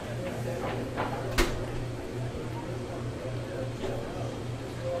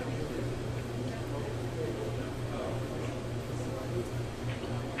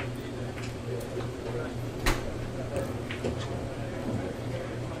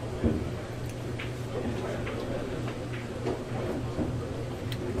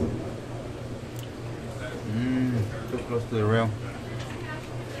 Too close to the rail.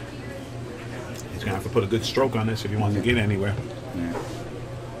 He's going to have to put a good stroke on this if he wants to get anywhere. Yeah.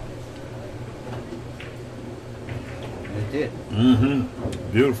 It did.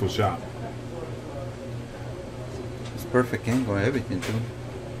 Mm-hmm. Beautiful shot. It's perfect angle, everything too.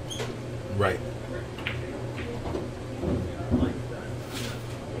 Right.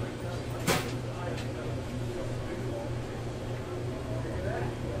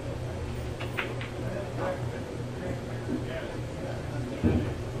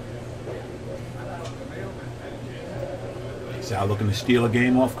 Sal looking to steal a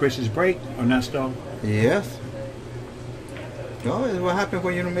game off Chris's break, Ernesto. Yes. No, it's what happens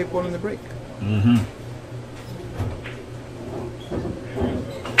when you don't make ball in the break. Mm-hmm.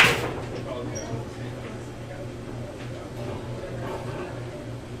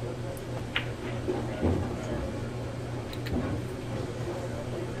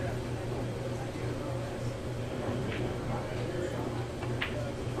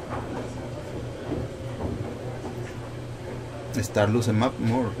 They start losing up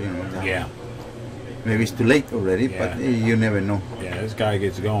more, you know. Yeah. Maybe it's too late already, Yeah. but you never know. Yeah, this guy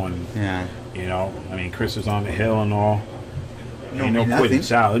gets going. Yeah. You know, I mean, Chris is on the hill and all. No Ain't no mean quitting nothing.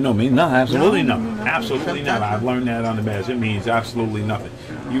 Sal. No, mean nothing. Absolutely No, nothing. nothing. Absolutely nothing. Sometimes- I've learned that on the best. It means absolutely nothing.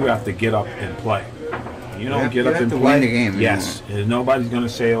 You have to get up and play. You don't have- get you up have and to play. win the game, you Yes. Nobody's going to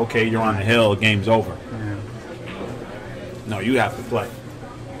say, okay, you're on the hill, game's over. Yeah. No, you have to play.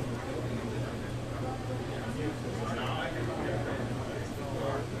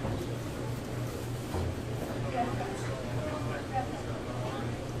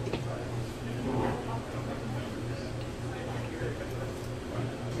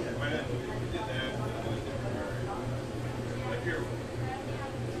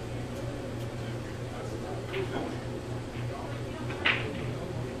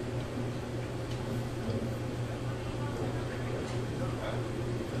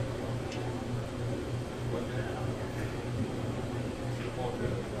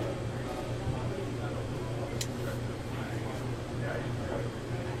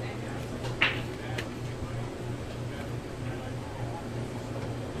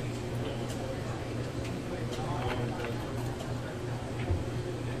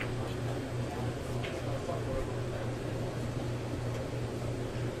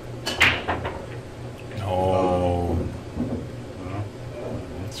 Oh.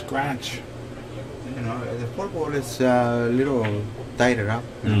 Scratch. You know, the four ball is a little tighter up.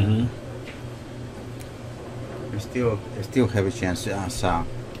 Mm-hmm. They still have a chance. So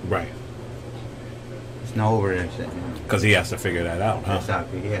Right. it's not over there. Because he has to figure that out, huh?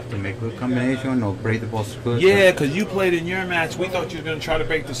 Exactly. You have to make good combination or break the balls good. Yeah, because you played in your match. We thought you were going to try to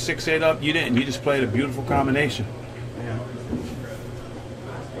break the 6-8 up. You didn't. You just played a beautiful combination. Yeah.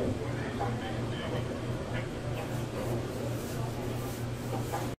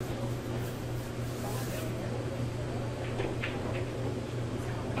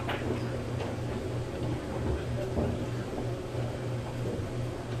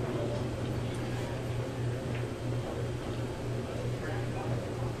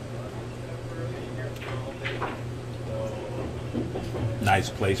 Nice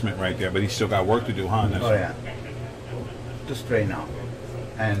placement right there, but he's still got work to do, huh? Oh yeah. Just straight now.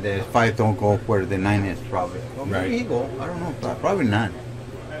 And the 5 don't go where the 9 is probably. Well, maybe Right. he go. I don't know. Probably not.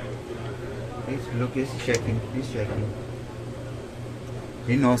 He's checking. He's checking.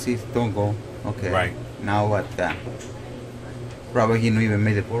 He knows he don't go. Okay. Right. Now what? Probably he not even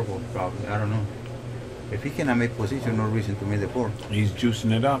made the 4 ball. Probably. I don't know. If he cannot make position, no reason to make the 4. He's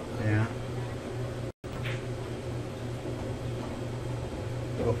juicing it up. Yeah.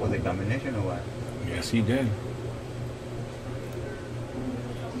 Go for the combination or what? Yes, he did.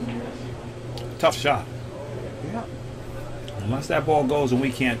 Tough shot. Yeah. Unless that ball goes and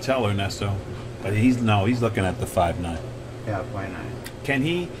we can't tell, Ernesto. But he's looking at the 5-9. Yeah, why not? Can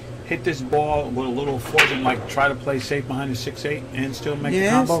he hit this ball with a little force and like try to play safe behind the 6-8 and still make the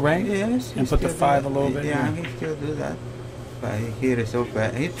Yes, combo, right? yes. And he put the still 5 do a little that. bit. Yeah, he still do that. But he hit it so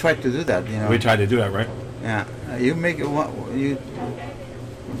fast. He tried to do that, you know. We tried to do that, right? Yeah, you make it you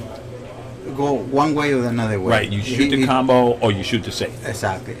go one way or another way. Right. You shoot the combo or you shoot the safe.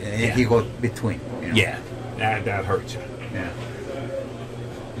 Exactly. Yeah. He goes between. You know? Yeah. That hurts you. Yeah.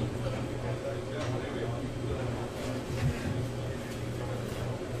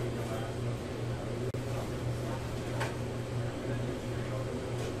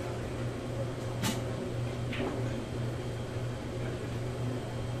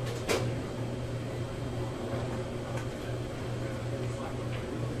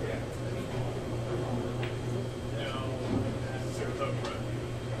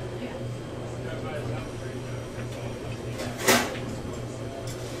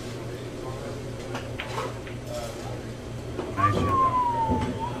 Nice shot.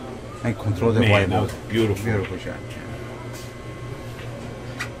 And control the Man, white that ball. was beautiful. Beautiful shot.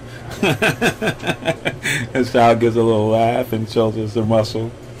 And Sal gives a little laugh and shows us the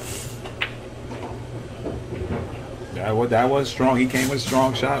muscle. That was strong. He came with a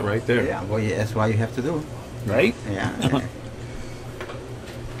strong shot right there. Yeah, well, yeah, that's why you have to do. Right? Yeah.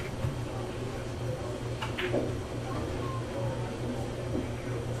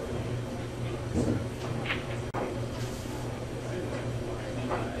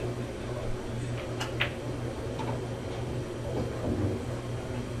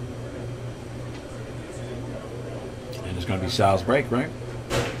 And it's going to be Sal's break, right?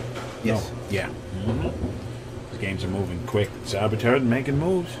 Yes. No. Yeah. These games are moving quick. Sal Butera making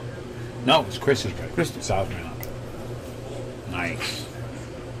moves. No, it's Chris's break. Chris. Sal's ran up. Nice.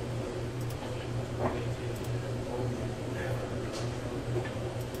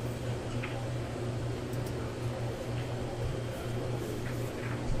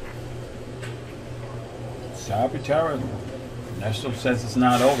 Sal Butera. Nestor says it's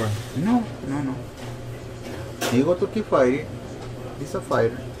not over. No. He got to keep fighting. He's a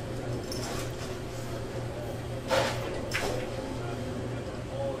fighter.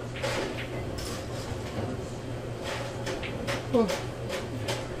 Oh.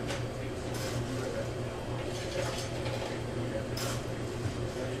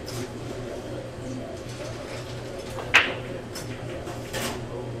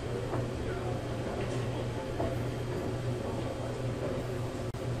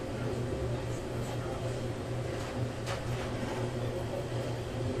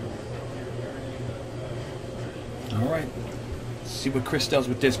 All right. Let's see what Chris does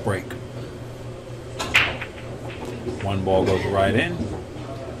with this break. One ball goes right in.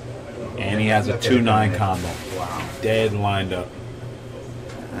 And he has a 2-9 combo. Wow. Dead lined up.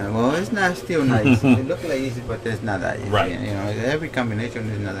 Well, it's not still nice. It looks like easy, but it's not that easy. Right. You know, every combination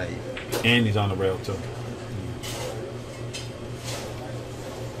is not that easy. And he's on the rail too.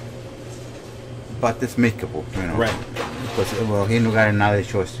 But it's makeable, you know. Right. Because, well, he no got another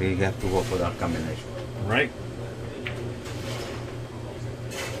choice, so he have to go for that combination. Right?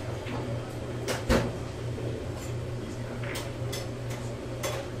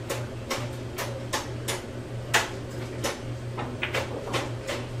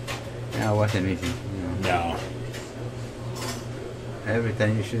 Yeah, it wasn't easy. You know. No. Every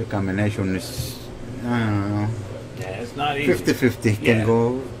time you shoot a combination, it's, I don't know, Yeah, it's not easy. 50-50 can Yeah.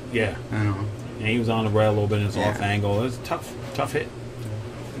 go, Yeah. I don't know. And he was on the rail a little bit in his Yeah. off angle. It was a tough hit.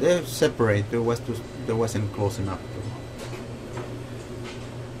 They separate. There wasn't close enough.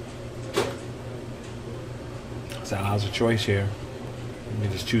 Sal has a choice here. He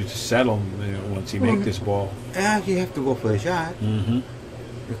can just choose to settle once he make this ball. Yeah, you have to go for the shot. Mm-hmm.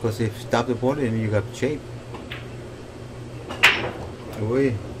 Because if you stop the ball, then you got shape.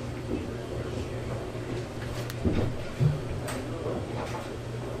 Away.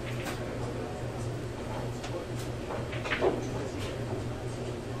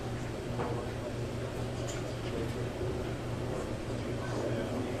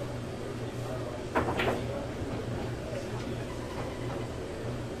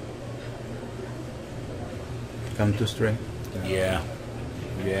 Come to straight. Yeah.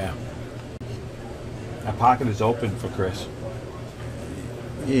 Yeah. That pocket is open for Chris.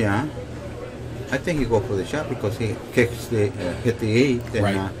 Yeah. I think he go for the shot because he kicks the hit the 8 and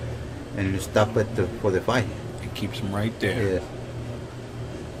Right. And stop it for the 5. It keeps him right there. Yeah.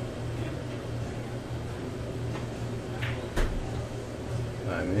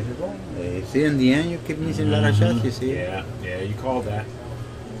 5 minutes ago. See, in the end, you keep missing a lot of shots. You see. Yeah. Yeah, you called that.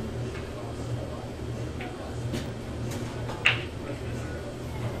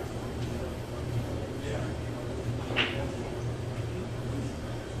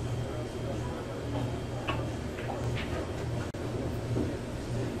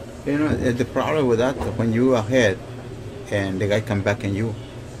 You know, the problem with that, when you ahead and the guy come back and you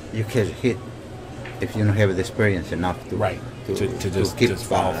catch a hit if you don't have the experience enough to Right. To just keep,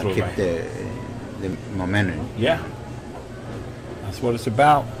 follow through, keep right. the momentum. Yeah. That's what it's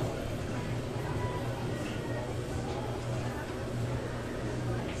about.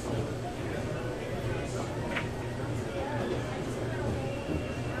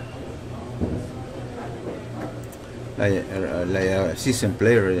 Like a seasoned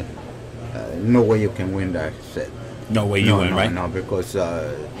player, no way you can win that set. No way you win, right? No, because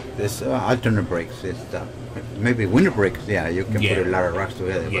there's alternate breaks. It's, maybe winter breaks. Yeah, you can Yeah. put a lot of rocks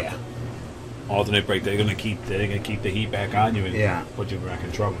together. but- Yeah. Alternate break. They're gonna keep the heat back on you and Yeah. put you back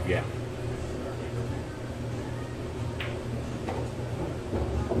in trouble. Yeah.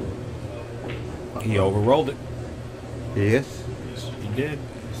 He overrolled it. Yes, He did.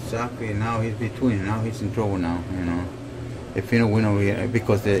 exactly. Now he's between. Now he's in trouble. Now you know. If you don't win over here,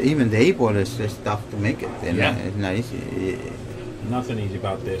 because even the 8-ball is tough to make it. And Yeah. it's not easy. Nothing easy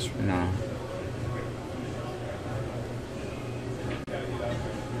about this. No.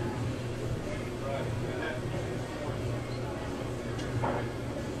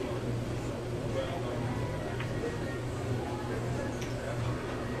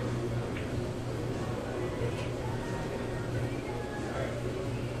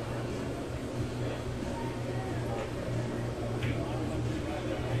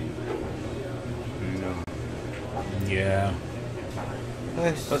 No. Yeah.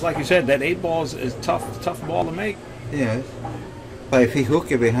 Yes. But like you said, that 8-ball is tough ball to make. Yes. But if he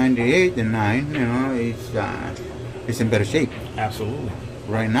hook it behind the 8 and 9, you know, he's in better shape. Absolutely.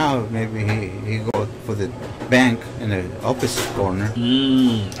 Right now, maybe he go for the bank in the opposite corner I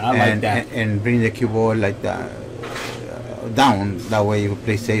like and, that. and bring the cue ball like that down. That way you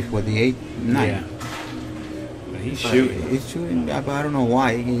play safe with the 8, 9. Yeah. But he's But shooting. He's shooting, but I don't know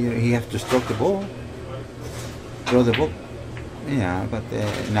why. He has to stroke the ball, throw the ball. Yeah, but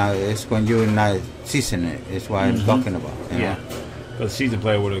now it's when you're not season it. It's what I'm talking about. You Yeah. know? But the season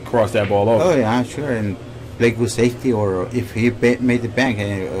player would have crossed that ball over. Oh yeah, sure, and play good safety, or if he made the bank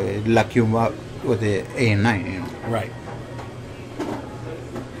and lock you up with the 8 and 9, you know. Right.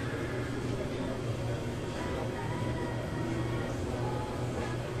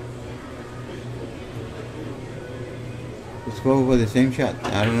 Let's go for the same shot.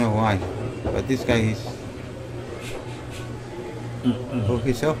 I don't know why, but this guy is hook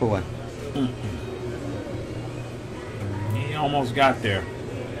himself or what? He almost got there.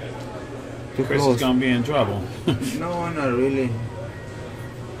 Too Chris close. is gonna be in trouble. No, not really.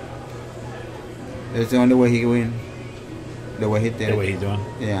 That's the only way he can win. The way he did The way it. he's doing.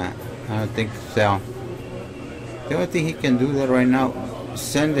 Yeah, I don't think so. The only thing he can do that right now,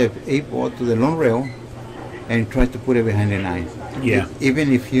 send the 8-ball to the long rail and try to put it behind the 9. Yeah.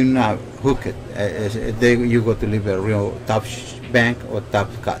 Even if you not hook it, then you got to leave a real tough bank or tough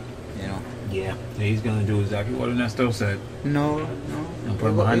cut. You know. Yeah. He's gonna do exactly what Ernesto said. No. And put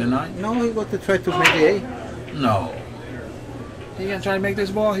him behind the 9? No, he got to try to make the 8. No. He gonna try to make this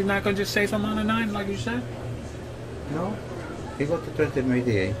ball? He's not gonna just save him on the 9 like you said? No, he got to try to make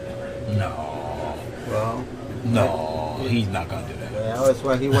the 8. No. Well. No. He's not gonna do that. Well, that's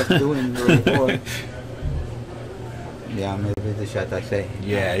what he was doing before. Yeah, maybe the shot I say.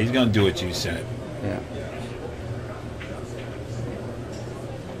 Yeah, he's gonna do what you said. Yeah.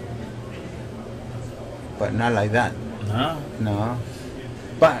 But not like that. No. No.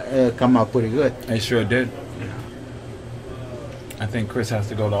 But come out pretty good. It sure did. I think Chris has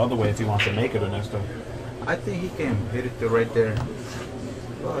to go the other way if he wants to make it, Ernesto. I think he can hit it to right there.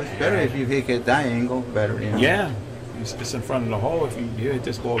 Well, it's better if you hit it that angle. Better, you know. Yeah. It's in front of the hole. If you hit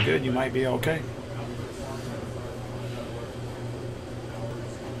this ball good, you might be okay.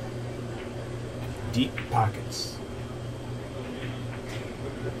 Deep pockets.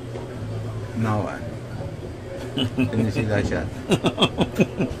 No one. Didn't you see that shot?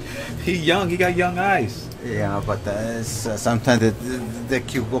 He young. He got young eyes. Yeah, but sometimes the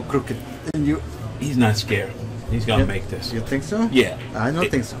cue go crooked and you. He's not scared. He's gonna make this. You think so? Yeah. I don't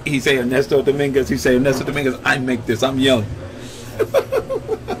think so. He say Ernesto Dominguez. He say Ernesto Dominguez. I make this. I'm young.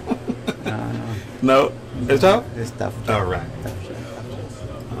 No. It's tough. It's tough. All right. Tough shot.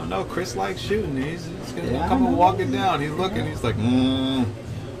 I don't know. Chris likes shooting. He's gonna Yeah, come I and know. walk it down. He's looking. He's like,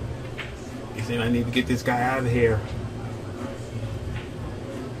 He's saying, I need to get this guy out of here.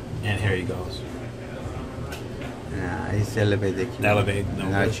 And here he goes. Nah, he's elevated. cue. Elevate, no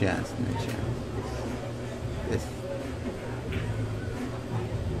No good. chance. No chance. It's,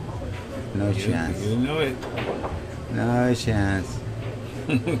 no chance. You know it. No chance.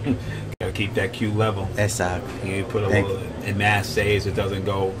 Gotta gotta keep that cue level. Exactly. You put a Thank little in mass saves, it doesn't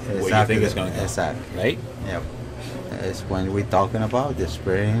go where you Exactly. think it's gonna go. Exactly. Right? Yep. It's when we're talking about the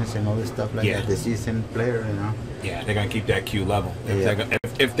experience and all this stuff like Yeah. that. The seasoned player, you know. Yeah, they're gonna keep that cue level if, Yeah.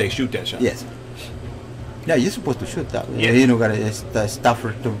 if they shoot that shot. Yes. Yeah, you're supposed to shoot that. Yeah. You know, it's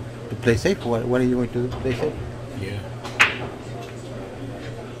tougher to play safe. What are you going to do to play safe? Yeah.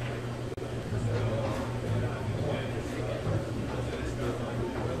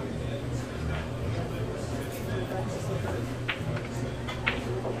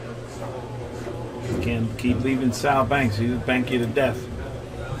 Can't keep leaving Sal Banks. He'll bank you to death.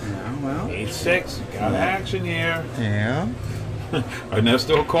 Yeah, well. 8-6. Got action here. Yeah.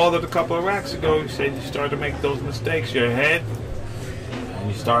 Ernesto called it a couple of racks ago. He said you start to make those mistakes. You're ahead, and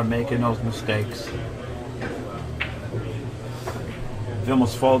you start making those mistakes.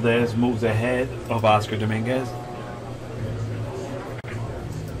 Vilmos Valdez moves ahead of Oscar Dominguez.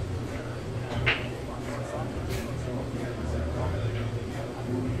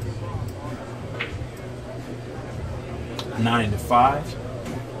 Nine to 5.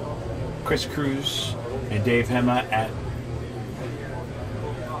 Chris Cruz and Dave Hema at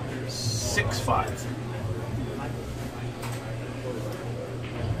 6-5.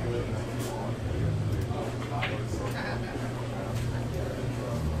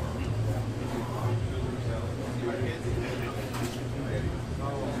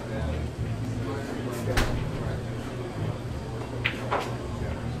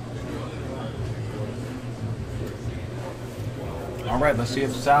 All right, let's see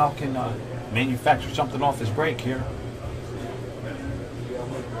if Sal can manufacture something off his break here.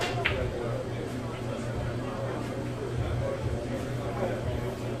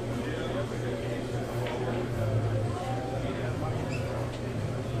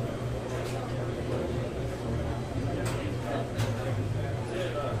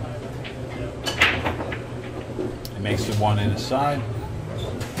 It makes the one in the side.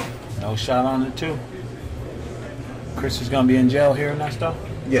 No shot on the two. Chris is going to be in jail here, Ernesto?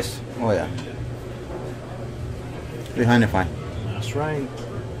 Yes. Oh, yeah. Behind the fine. That's right.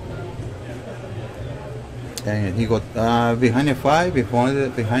 And he got behind the 5,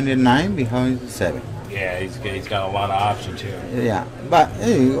 behind the 9, behind the 7. Yeah, he's got a lot of options here. Yeah. But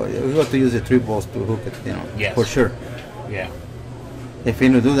you got to use the 3 balls to hook it, you know. Yes. For sure. Yeah. If he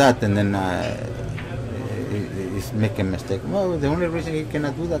don't do that, and then he's making a mistake. Well, the only reason he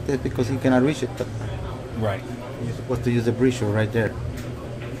cannot do that is because he cannot reach it. Right. You're supposed to use the breach right there.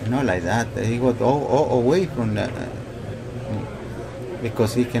 Not like that. He got all away from that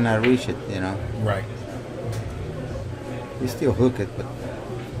because he cannot reach it, you know. Right. He still hook it, but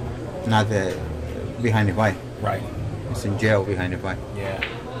not behind the 5. Right. It's in jail behind the 5. Yeah.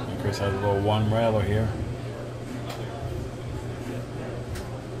 And Chris has a little one railer here.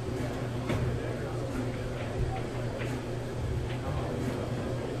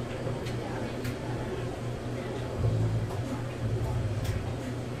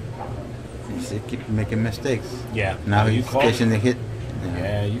 He keep making mistakes. Yeah. Now you he's called catching it. the hit.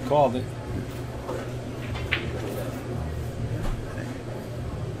 Yeah, you called it.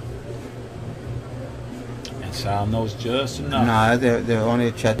 And Sal knows just enough. No, the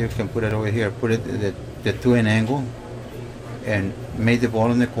only shot you can put it over here. Put it the 2 in angle, and make the ball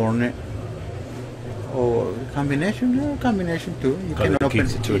in the corner. Or combination, yeah, combination too. You Because it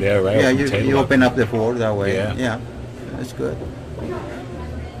keeps the 2 there, right? Yeah, Open you table. open up the 4 that way. Yeah. Yeah, that's good.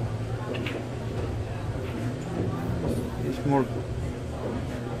 He's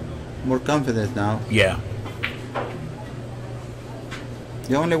more confident now. Yeah.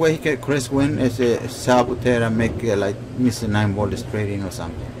 The only way he can Chris win is Sal Butera make like miss a 9 ball straight in or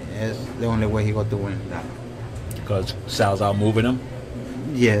something. That's the only way he got to win that. Because Sal's out moving him.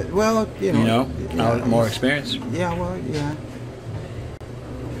 Yeah, well, you know. More experience. Yeah, well, yeah.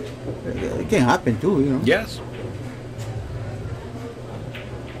 It can happen too, you know. Yes.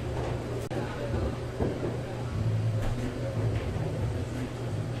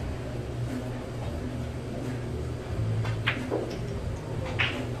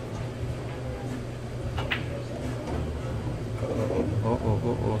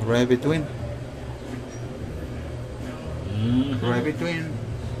 Right between. Mm-hmm. Right between.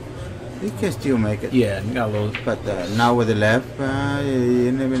 He can still make it. Yeah, you got a little. But now with the left,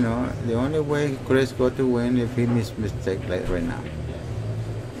 you never know. The only way Chris got to win if he makes mistake like right now.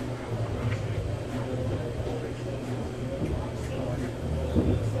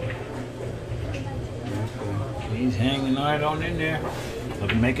 He's hanging right on in there. Looking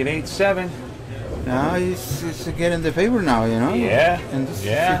to make it 8-7. Now he's getting the favor now, you know. Yeah, In this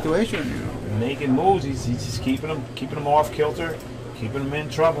yeah. situation, you know. Making moves. He's just keeping them off kilter, keeping them in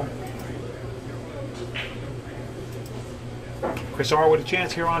trouble. Chris R with a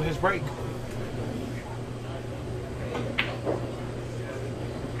chance here on his break.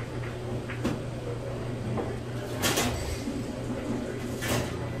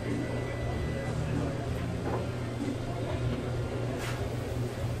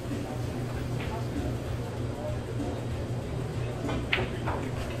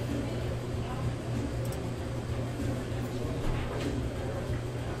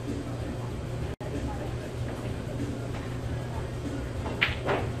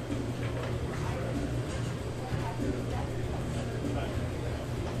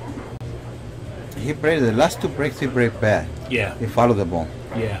 He played the last two breaks. He played bad. Yeah, He followed the ball.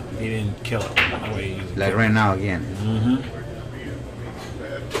 yeah, he didn't kill it. The way he used Like to. right now again. Mm-hmm.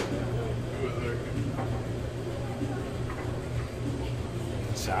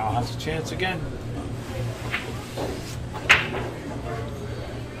 Sal has a chance again.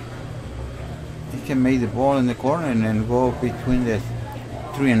 He can make the ball in the corner and then go between the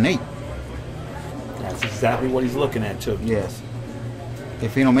 3 and 8. That's exactly what he's looking at too. Yes.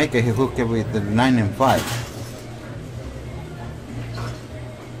 If he don't make it, he hook it with the 9 and 5.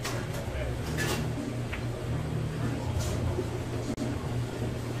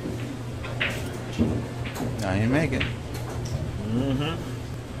 Now he make it. Mm-hmm.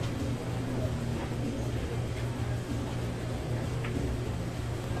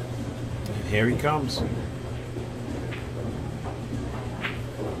 And here he comes.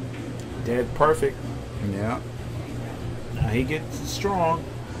 Dead perfect. Yeah. Now he gets strong.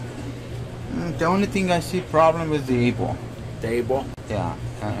 The only thing I see problem with the A-ball. Table. Yeah,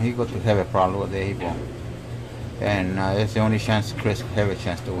 he got to have a problem with the A-ball. And that's the only chance Chris have a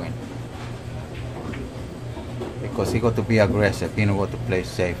chance to win. Because he got to be aggressive, he don't got to play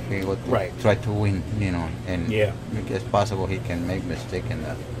safe. He got to Right. try to win, and Yeah. it's possible he can make mistake in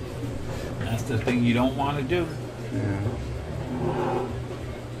that. That's the thing you don't want to do. Yeah.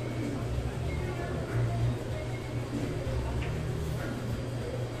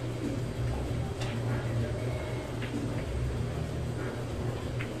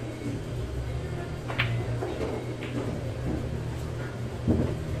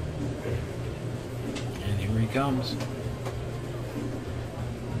 And here he comes.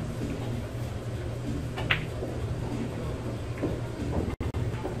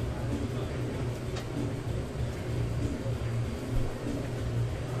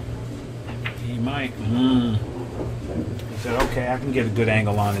 He might. He said, okay, I can get a good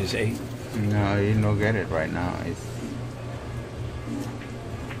angle on his 8. No, he don't get it right now. It's...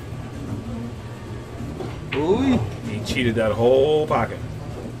 Ooh. He cheated that whole pocket.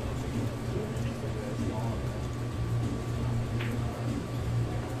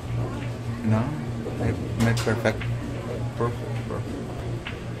 No, they made perfect. Perfect.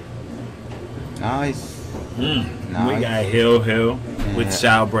 Now he's... Now We he's- got Hill with Yeah.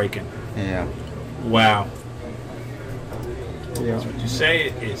 Sal breaking. Yeah. Wow. Yeah. That's what you say.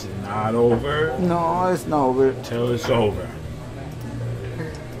 It's not over No, it's not over. till it's over.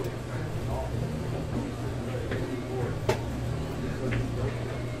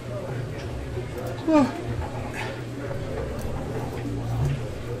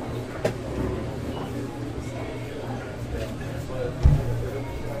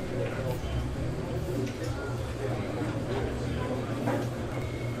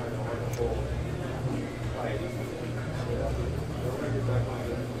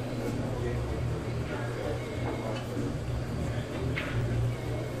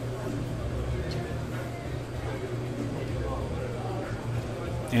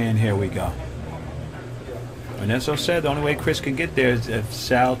 And here we go. Vanessa said the only way Chris can get there is if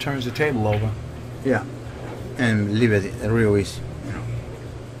Sal turns the table over. Yeah. And leave it real easy.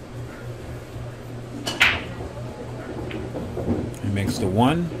 He makes the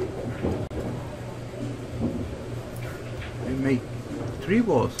 1. He made 3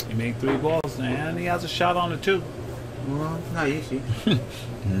 balls. He made 3 balls, and he has a shot on the 2. Well, it's not easy.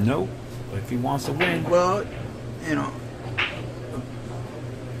 Nope. But if he wants to win, Well, you know,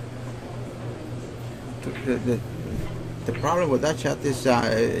 the problem with that shot is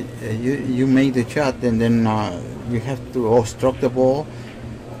you make the shot and then you have to obstruct the ball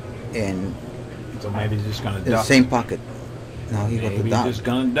and so maybe he's just gonna the duck. same pocket. Now he got Maybe the he's duck. just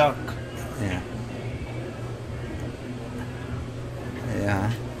gonna duck. Yeah.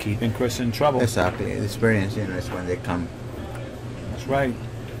 Yeah. Keeping Chris in trouble. Exactly. Experience, is when they come. That's right.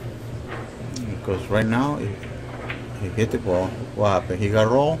 Because right now, he hit the ball. What happened? He got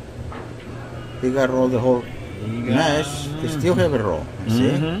rolled. He got rolled the whole match. He still have a roll. See?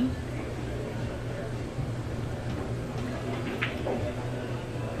 Mhm.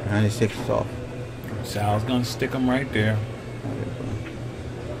 And he takes it off. Sal's gonna stick him right there.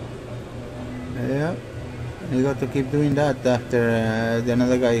 Yeah, you got to keep doing that after the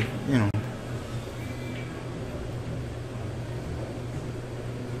another guy, you know.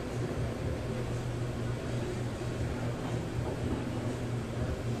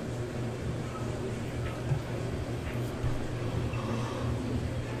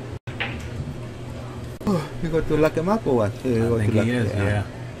 You got to lock him up or what? I think he is, yeah.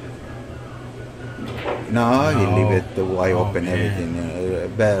 No, he No. leave it wide Oh, open, man.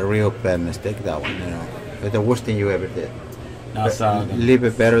 everything. Real bad mistake, that one, you know. It's the worst thing you ever did. Now Sal, Leave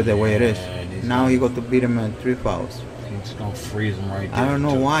it better the way it is. Yeah, and he's Now gonna- he got to beat him at 3 fouls. he's gonna freeze him right there. I don't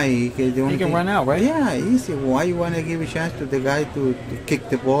know too. why. He can run out, right? Yeah, easy. Why you want to give a chance to the guy to kick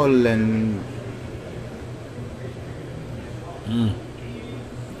the ball and... Mm.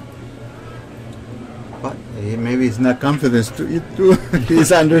 But maybe it's not confidence to it too.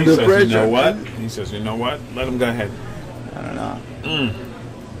 He's under He the says, pressure. you know what? He says, you know what? Let him go ahead. I don't know. Mm.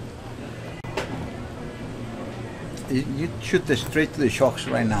 You shoot the straight to the shocks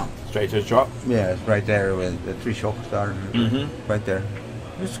right now. Straight to the drop. Yeah, it's right there where the 3 shocks are. Mhm. Right there.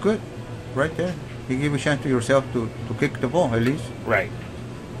 It's good. Right there. You give a chance to yourself to kick the ball at least. Right.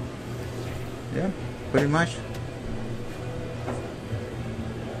 Yeah, pretty much.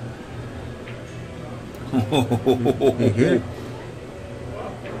 He hit it.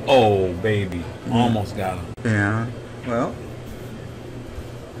 Oh, baby. Almost got him. Yeah. Well.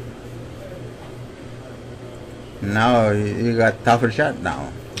 Now you got tougher shot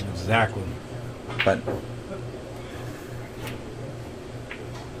now. Exactly. But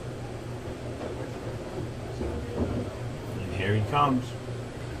And here he comes.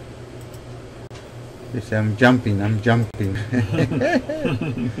 he said, I'm jumping.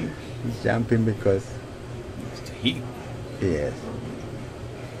 He's jumping because It's the heat. yes.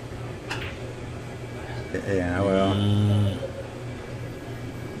 Yeah, well, Mm.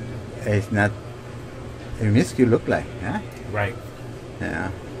 it's not a miss you look like, huh? Right.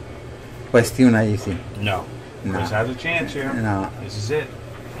 Yeah. But still not easy. No. No. Chris has a chance here. No. This is it.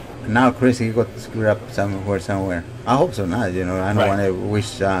 Now Chris, he got screwed up somewhere. I hope so not, you know. I don't Right. want to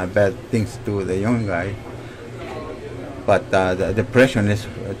wish bad things to the young guy. But the pressure is,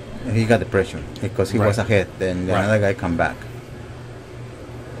 he got the pressure because he was Right. ahead and Right. another guy come back.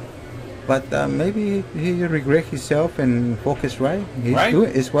 But maybe he regret himself and focus right. He's Right.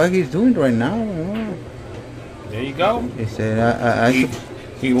 doing, it's what he's doing right now. You know. There you go. He said, I He, should,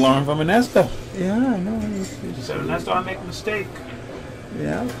 he learned from Ernesto. yeah, I know. He said, Ernesto, I make a mistake.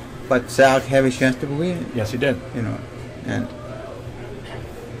 Yeah. But Sal have a chance to win, Yes, he did. you know. And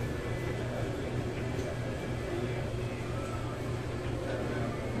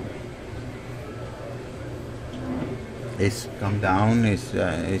he's come down, he's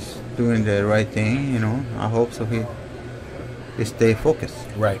doing the right thing, you know. I hope so he stay focused.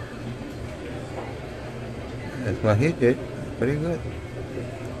 Right. That's what he did. Pretty good.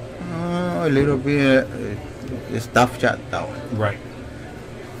 A little bit it's tough shot though. Right.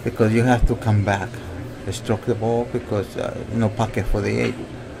 Because you have to come back, stroke the ball because no pocket for the 8.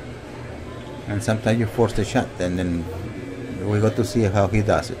 And sometimes you force the shot and then we got to see how he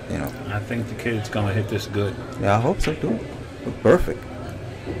does it, you know. I think the kid's going to hit this good. Yeah, I hope so too. Perfect.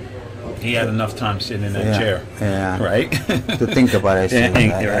 He had enough time sitting in that Yeah, chair. yeah. Right? To think about it. Yeah, so,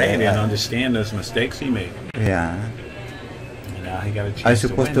 right. And understand those mistakes he made. yeah. And now he got a chance I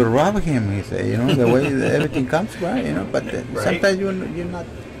supposed to win. rob him, he said, you know, the way that everything comes right, you know, but Right. sometimes you're not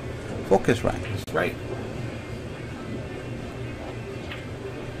focused right. That's right.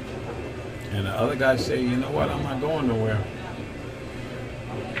 And the other guys say, you know what, I'm not going nowhere.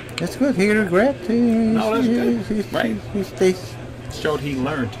 That's good. He regret. No, that's good. Right. He stays. Showed he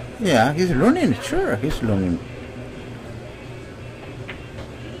learned. Yeah, he's learning. Sure, he's learning.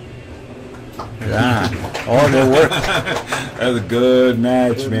 Yeah, all the work. That was a good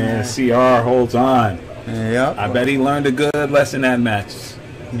match, man. CR holds on. Yeah. I bet he learned a good lesson that match.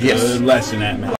 Yes. Good lesson that match.